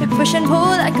 We push and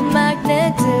pull like a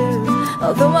magnet do.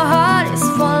 Although my heart is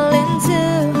falling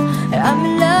too. Yeah, I'm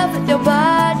in love with your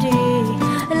body.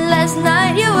 And last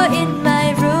night you were in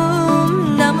my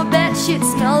room. Now my bedsheet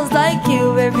smells like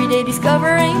you. Every day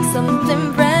discovering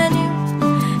something brand new.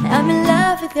 I'm in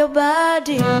love with your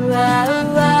body. Wow,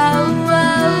 wow,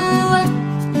 wow.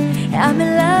 I'm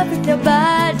in love with your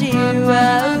body.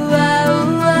 Wow, wow,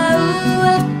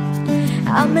 wow.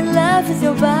 I'm in love with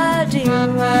your body.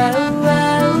 Wow,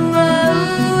 wow,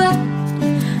 wow.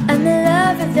 I'm in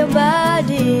love with your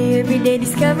body. Every day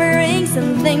discovering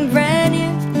something brand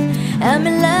new. I'm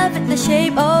in love with the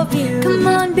shape of you. Come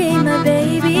on, be my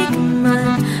baby, come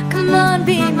on. Come on,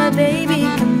 be my baby,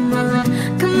 come on.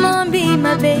 Come on, be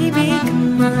my baby,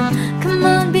 come on. Come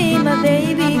on, be my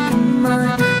baby, come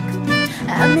on.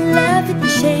 I'm in love with the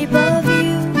shape of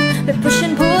you. We push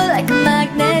and pull like a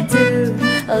magnet do.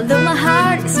 Although my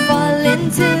heart is falling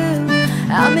too.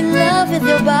 I'm in love with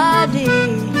your body.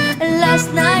 And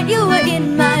last night you were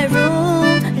in my room.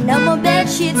 And now my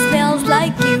bedsheet smells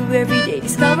like you. Every day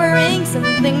discovering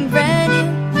something brand new.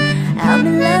 I'm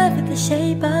in love with the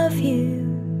shape of you.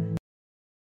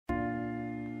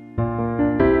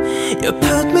 You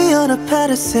put me on a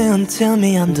pedestal and tell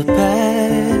me I'm the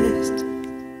best.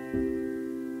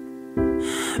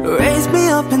 Raise me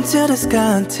up into the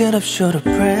sky until I'm short of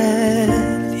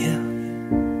breath, yeah.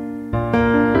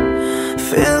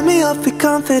 Fill me up with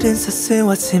confidence, I say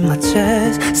what's in my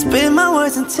chest. Spit my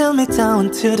words and tell me down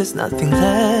until there's nothing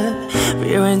left.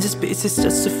 Rearrange these pieces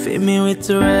just to fit me with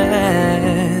the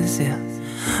rest, yeah.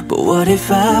 But what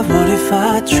if I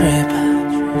trip?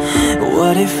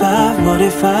 What if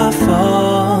I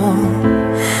fall?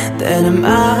 Then am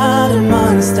I the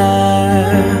monster?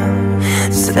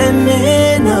 Just let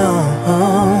me know.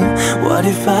 What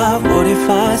if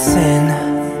I sin?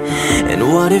 And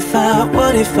what if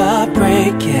I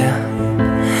break, yeah?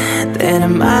 Then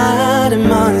am I the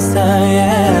monster,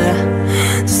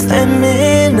 yeah? Just let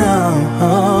me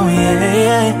know, yeah.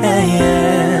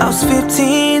 I was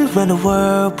 15 when the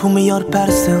world put me on the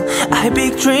pedestal. I had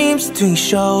big dreams, doing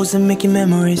shows and making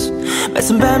memories. Made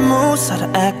some bad moves, how to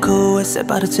act cool, except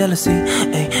by the jealousy.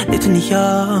 Ay, lived in the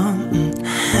yard,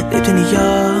 lived in the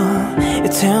yard. You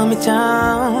turn me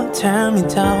down, turn me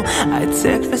down. I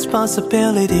take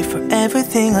responsibility for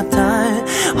everything I've done.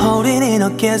 Holding it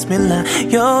against me like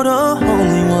you're the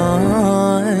only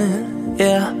one,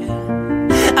 yeah.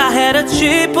 I had a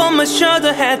chip on my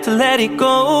shoulder, had to let it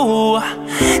go.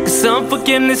 Cause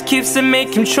unforgiveness keeps it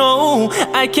make control.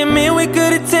 I came in with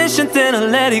good intention, then I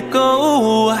let it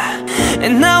go.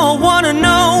 And now I wanna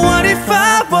know, what if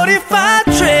I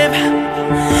trip?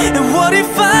 And what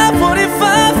if I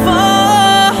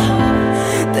fall?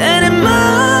 Then am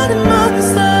I the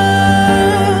monster?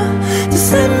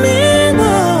 Just let me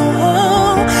know.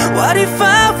 What if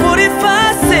I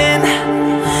sin?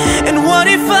 And what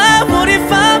if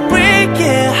I break,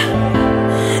 yeah?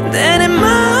 Then am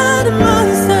I the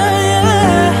monster,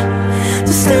 yeah?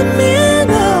 Just let me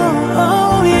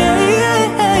know, yeah,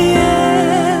 yeah,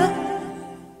 yeah.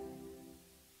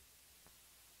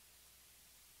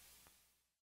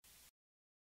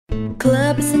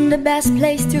 Club isn't the best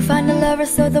place to find a lover,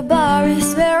 so the bar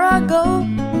is where I go.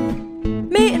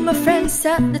 Me and my friends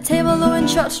sat at the table, blowing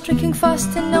shots, drinking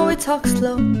fast, and now we talk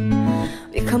slow.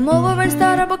 We come over and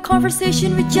start up a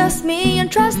conversation with just me, and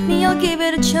trust me, I'll give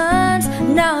it a chance.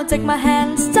 Now take my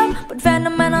hand, stop, put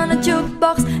Venom Man on a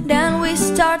jukebox, then we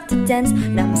start to dance.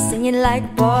 Now I'm singing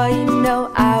like, boy, you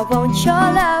know I want your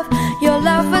love. Your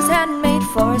love was handmade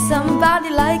for somebody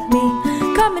like me.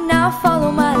 Come and now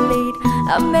follow my lead.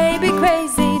 I may be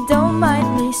crazy, don't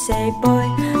mind me. Say, boy,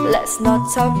 let's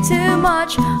not talk too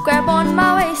much. Grab on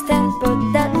my waist and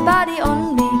put that body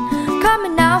on me. Come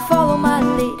and now follow my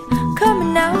lead. Come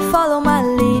and now follow my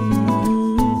lead.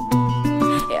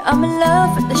 Yeah, I'm in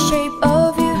love with the shape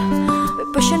of you. We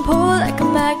push and pull like a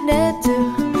magnet do.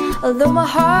 Although my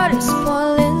heart is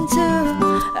falling too,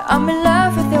 I'm in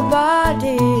love with your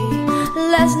body.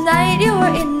 Last night you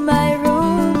were in my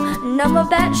room. Now my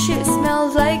bedsheet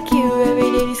smells like you. Every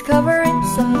day discovering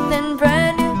something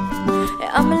brand new.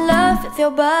 Yeah, I'm in love with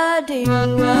your body.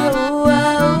 Whoa, whoa,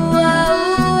 whoa.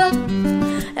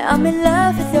 I'm in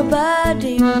love with your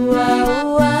body. Whoa,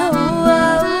 whoa,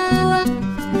 whoa.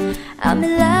 I'm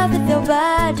in love with your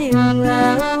body. Whoa,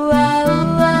 whoa,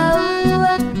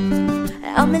 whoa.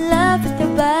 I'm in love with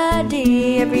your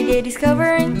body. Every day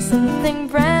discovering something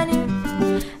brand new.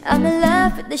 I'm in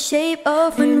love with the shape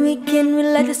of when we can. We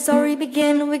let the story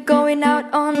begin. We're going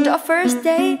out on the first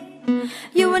date.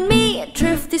 You and me, a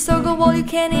thrifty circle wall you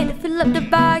can eat. Fill up the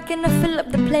bag and I fill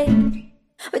up the plate.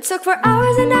 We talk for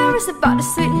hours and hours about the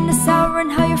sweet and the sour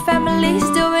and how your family's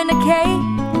doing okay.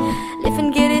 Live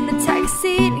and get in the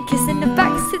taxi and kiss in the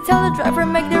backseat. Tell the driver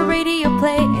make the radio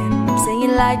play. And I'm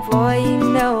singing like, boy, you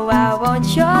know I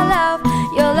want your love.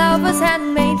 Your love was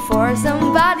handmade for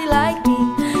somebody like me.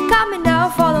 Come and now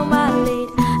follow my lead.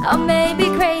 I may be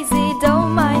crazy,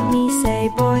 don't mind me. Say,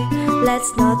 boy,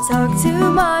 let's not talk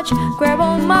too much. Grab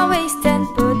on my waist and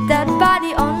put that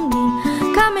body on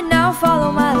me. Come and now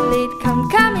follow my lead.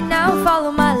 Come and now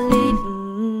follow my lead.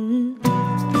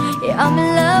 Yeah, I'm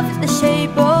in love with the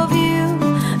shape of you.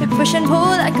 We push and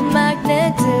pull like a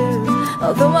magnet do.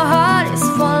 Although my heart is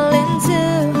falling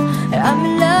too. Yeah, I'm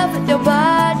in love with your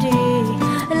body.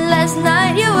 And last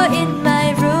night you were in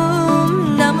my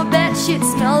room. Now my bedsheet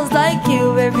smells like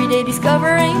you. Every day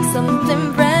discovering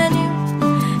something brand new.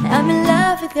 I'm in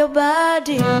love with your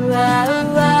body. Wow,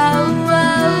 wow,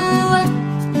 wow.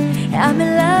 I'm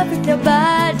in love with your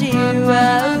body.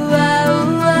 Wow, wow,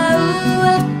 wow.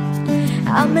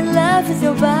 I'm in love with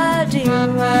your body.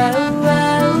 Wow,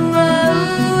 wow,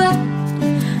 wow.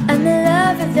 I'm in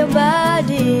love with your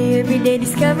body. Every day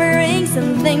discovering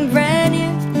something brand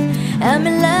new. I'm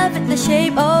in love with the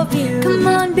shape of you. Come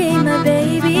on, be my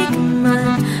baby, come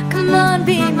on. Come on,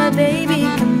 be my baby,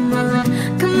 come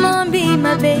on. Come on, be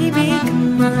my baby,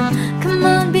 come on. Come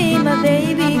on, be my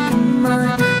baby, come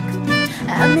on.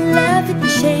 I'm in love with the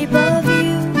shape of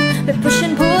you. We push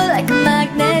and pull like a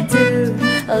magnet do.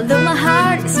 Although my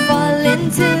heart is falling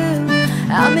too.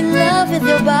 I'm in love with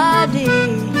your body.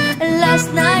 And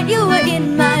last night you were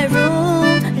in my room.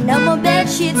 And now my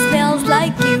bedsheet smells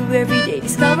like you. Every day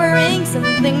discovering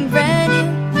something brand new.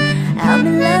 I'm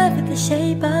in love with the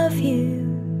shape of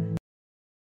you.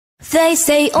 They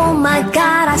say, oh my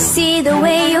God, I see the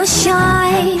way you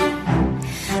shine.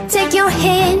 Take your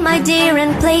hand, my dear,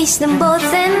 and place them both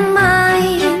in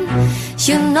mine.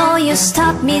 You know you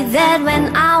stopped me dead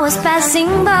when I was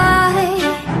passing by.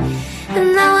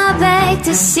 And now I beg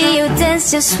to see you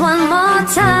dance just one more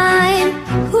time.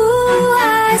 Ooh,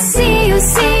 I see you,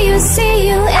 see you, see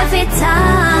you every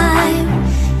time.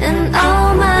 And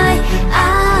oh my,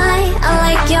 I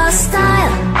like your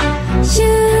style.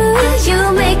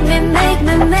 You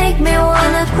make me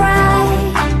wanna cry.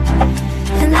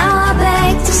 And now I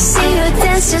beg to see you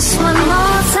dance just one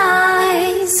more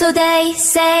time. So they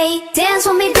say, dance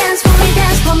for me, dance for me,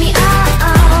 dance for me, oh,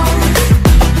 oh.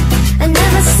 I've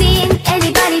never seen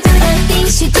anybody do the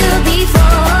things you do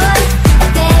before.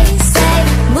 They say,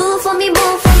 move for me,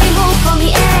 move for me, move for me,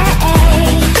 eh,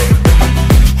 eh.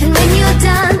 And when you're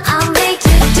done, I'll make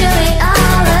you do it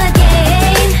all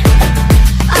again.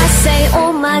 I say,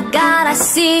 oh my God, I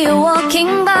see you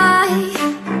walking by.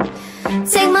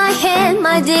 Take my hand, my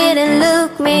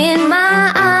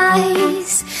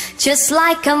Just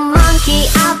like a monkey,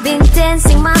 I've been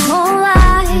dancing my whole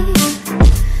life,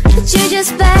 but you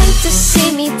just beg to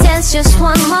see me dance just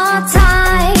one more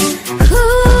time.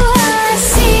 Ooh, I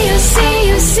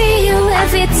see you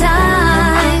every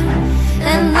time.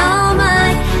 And oh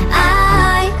my,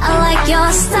 I like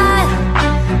your style.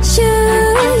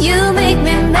 You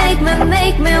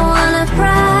make me wanna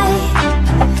cry.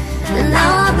 And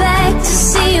now I beg to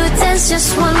see you dance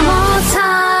just one more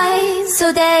time.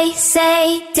 So they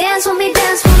say, dance for me,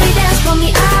 dance for me, dance for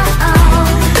me, oh, oh.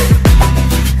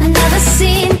 I've never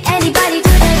seen anybody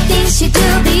do the things you do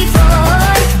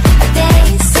before.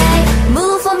 They say,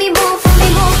 move for me, move for me,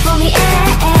 move for me,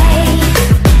 eh,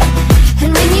 eh.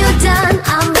 And when you're done,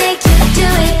 I'll make you do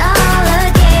it all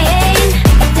again.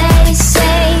 They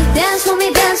say, dance for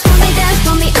me, dance for me, dance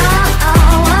for me, oh, oh,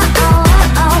 oh,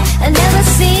 oh, oh. I've never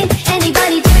seen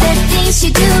anybody do the things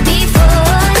you do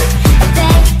before.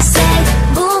 They say,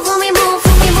 move for me, move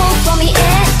for me, move for me,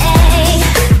 eh, eh.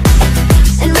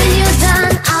 And when you're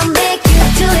done, I'll make you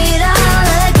do it all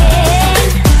again.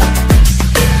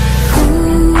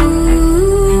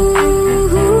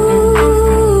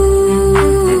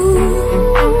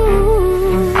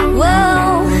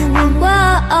 Whoa,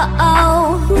 whoa, oh,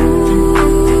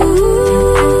 oh.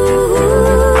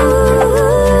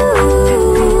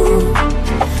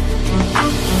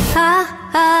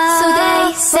 So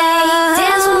they say,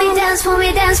 dance for me, dance for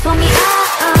me, dance for me, oh,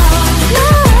 oh.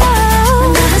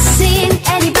 I've never seen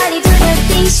anybody do the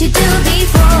things you do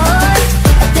before.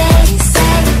 They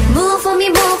say, move for me,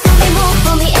 move for me, move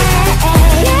for me, eh,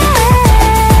 eh.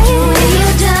 When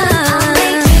you're done, I'll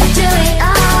make you do it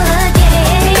all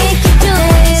again. Do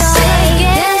it all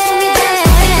again. Dance for me, dance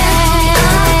for me, dance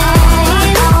for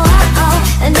me, oh, oh, oh.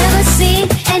 I've never seen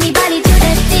anybody do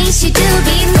the things you do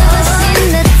before. Seen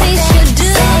the things you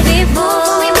do before.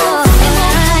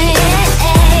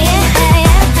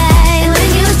 And when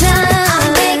you're done,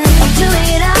 I'll make you do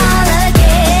it all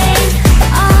again,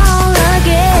 all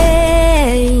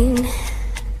again.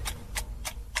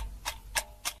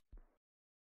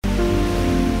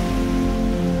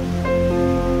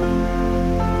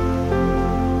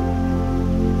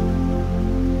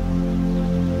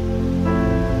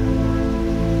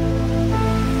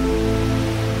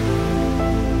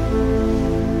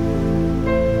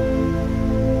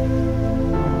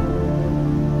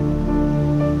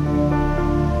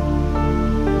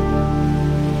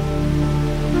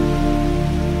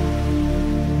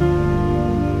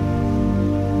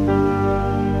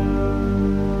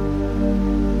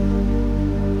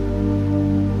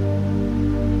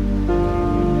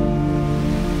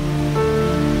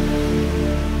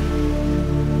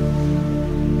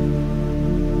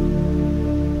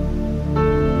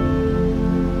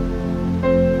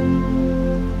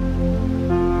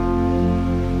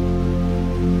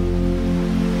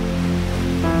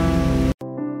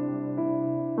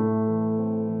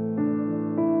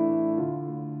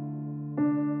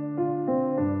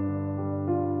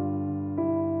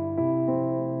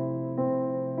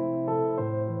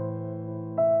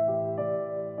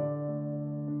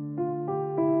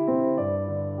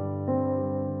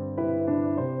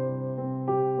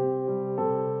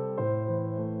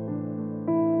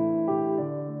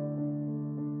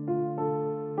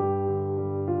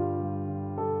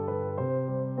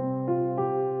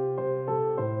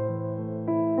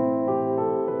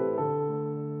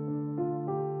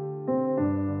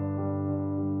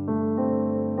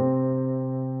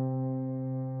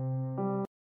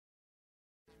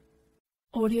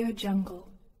 Audio Jungle.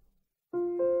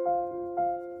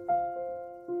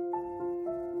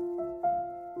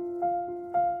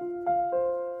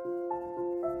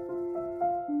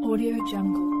 Audio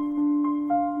Jungle.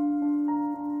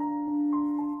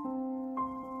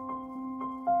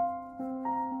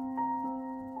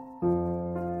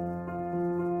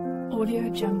 Audio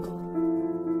Jungle.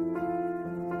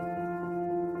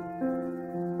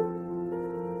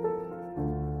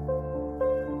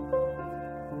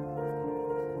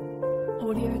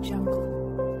 Audio Jungle.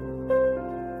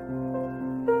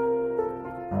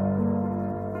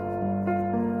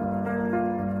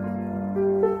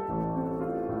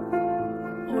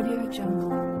 Audio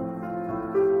Jungle.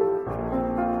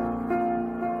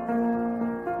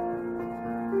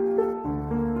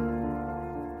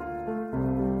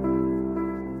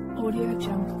 Audio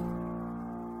Jungle.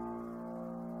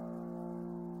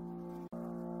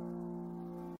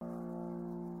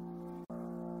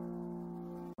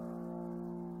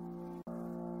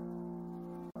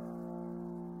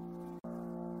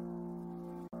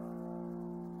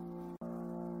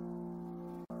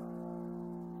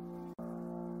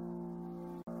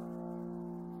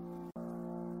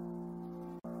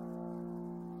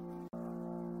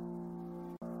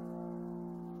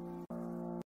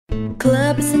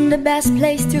 Club isn't the best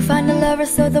place to find a lover,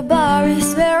 so the bar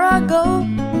is where I go.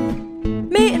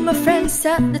 Me and my friends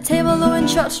sat at the table, blowing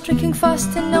shots, drinking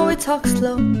fast, and now we talk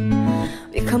slow.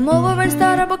 We come over and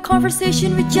start up a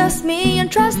conversation with just me,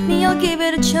 and trust me, I'll give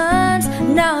it a chance.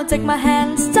 Now take my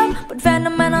hand, stop, put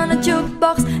Venom Man on a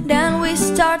jukebox, then we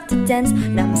start to dance.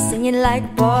 Now I'm singing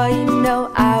like, boy, you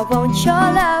know I want your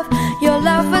love. Your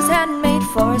love was handmade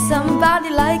for somebody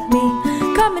like me.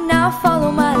 Come and now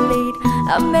follow my lead.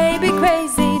 I may be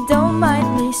crazy, don't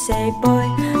mind me. Say, boy,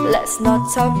 let's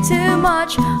not talk too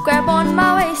much. Grab on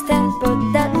my waist and put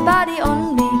that body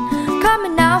on me. Come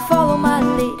and now follow my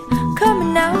lead. Come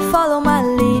and now follow my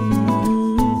lead.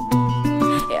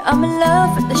 Yeah, I'm in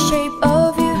love with the shape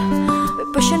of you. We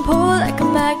push and pull like a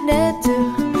magnet do.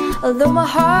 Although my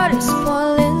heart is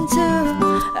falling too,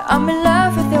 I'm in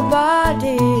love with your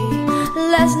body.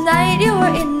 Last night you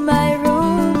were in my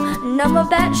room. Now my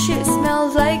bed sheet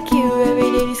smells like you.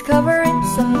 Every day discovering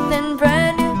something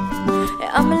brand new.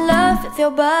 Yeah, I'm in love with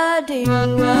your body.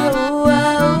 Whoa,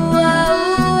 whoa, whoa.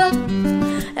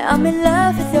 I'm in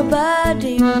love with your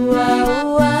body. Whoa,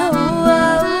 whoa,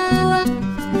 whoa.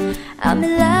 I'm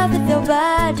in love with your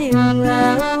body. Whoa,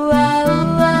 whoa,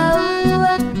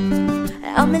 whoa.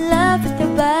 I'm in love with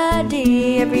your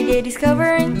body. Every day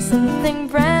discovering something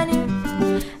brand new.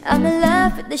 I'm in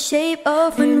love with the shape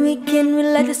of when we can. We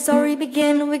let the story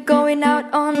begin. We're going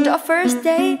out on our first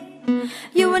date.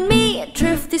 You and me,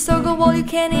 thrifty, so go all you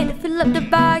can eat. Fill up the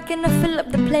bag and I fill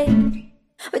up the plate.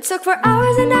 We talk for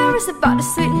hours and hours about the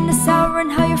sweet and the sour,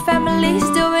 and how your family's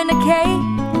doing okay.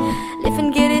 Live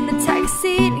and get in the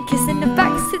taxi and kiss in the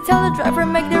backseat. Tell the driver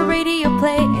make the radio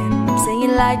play. And I'm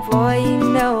singing like, boy, you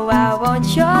know I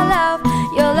want your love.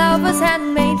 Your love was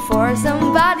handmade for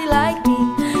somebody like me.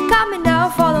 Come and now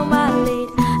follow my lead.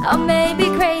 I may be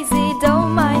crazy,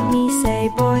 don't mind me. Say,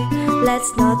 boy,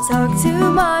 let's not talk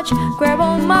too much. Grab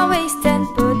on my waist and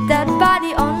put that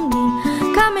body on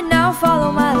me. Come and now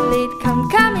follow my lead.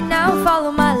 Come and now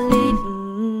follow my lead.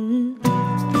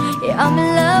 Yeah, I'm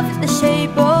in love with the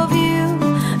shape of you.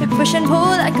 We push and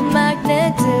pull like a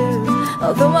magnet do.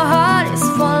 Although my heart is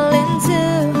falling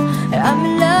too. Yeah, I'm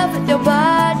in love with your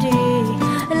body.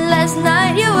 And last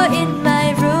night you were in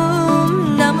my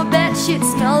room. Now my bedsheet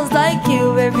smells like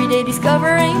you. Every day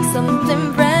discovering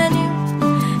something brand new.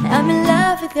 I'm in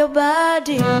love with your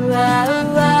body. Wow,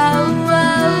 wow,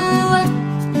 wow.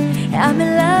 I'm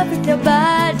in love with your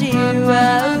body.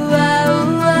 Wow, wow,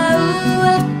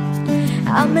 wow.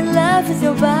 I'm in love with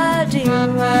your body.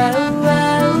 Wow,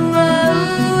 wow,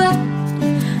 wow.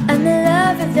 I'm in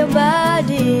love with your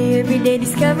body. Every day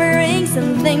discovering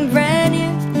something brand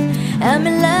new. I'm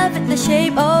in love with the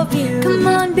shape of you. Come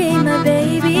on, be my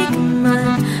baby, come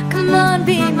on. Come on,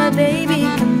 be my baby,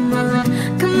 come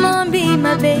on. Come on, be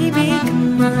my baby,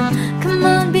 come on. Come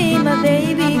on, be my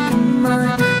baby, come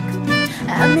on.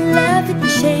 I'm in love with the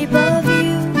shape of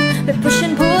you. We push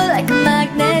and pull like a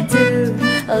magnet do.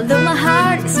 Although my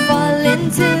heart is falling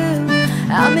too.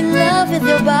 I'm in love with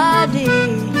your body.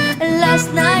 And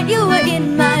last night you were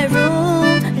in my room.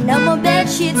 And now my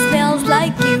bedsheet smells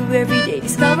like you. Every day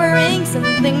discovering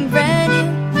something brand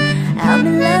new. I'm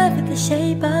in love with the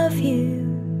shape of you.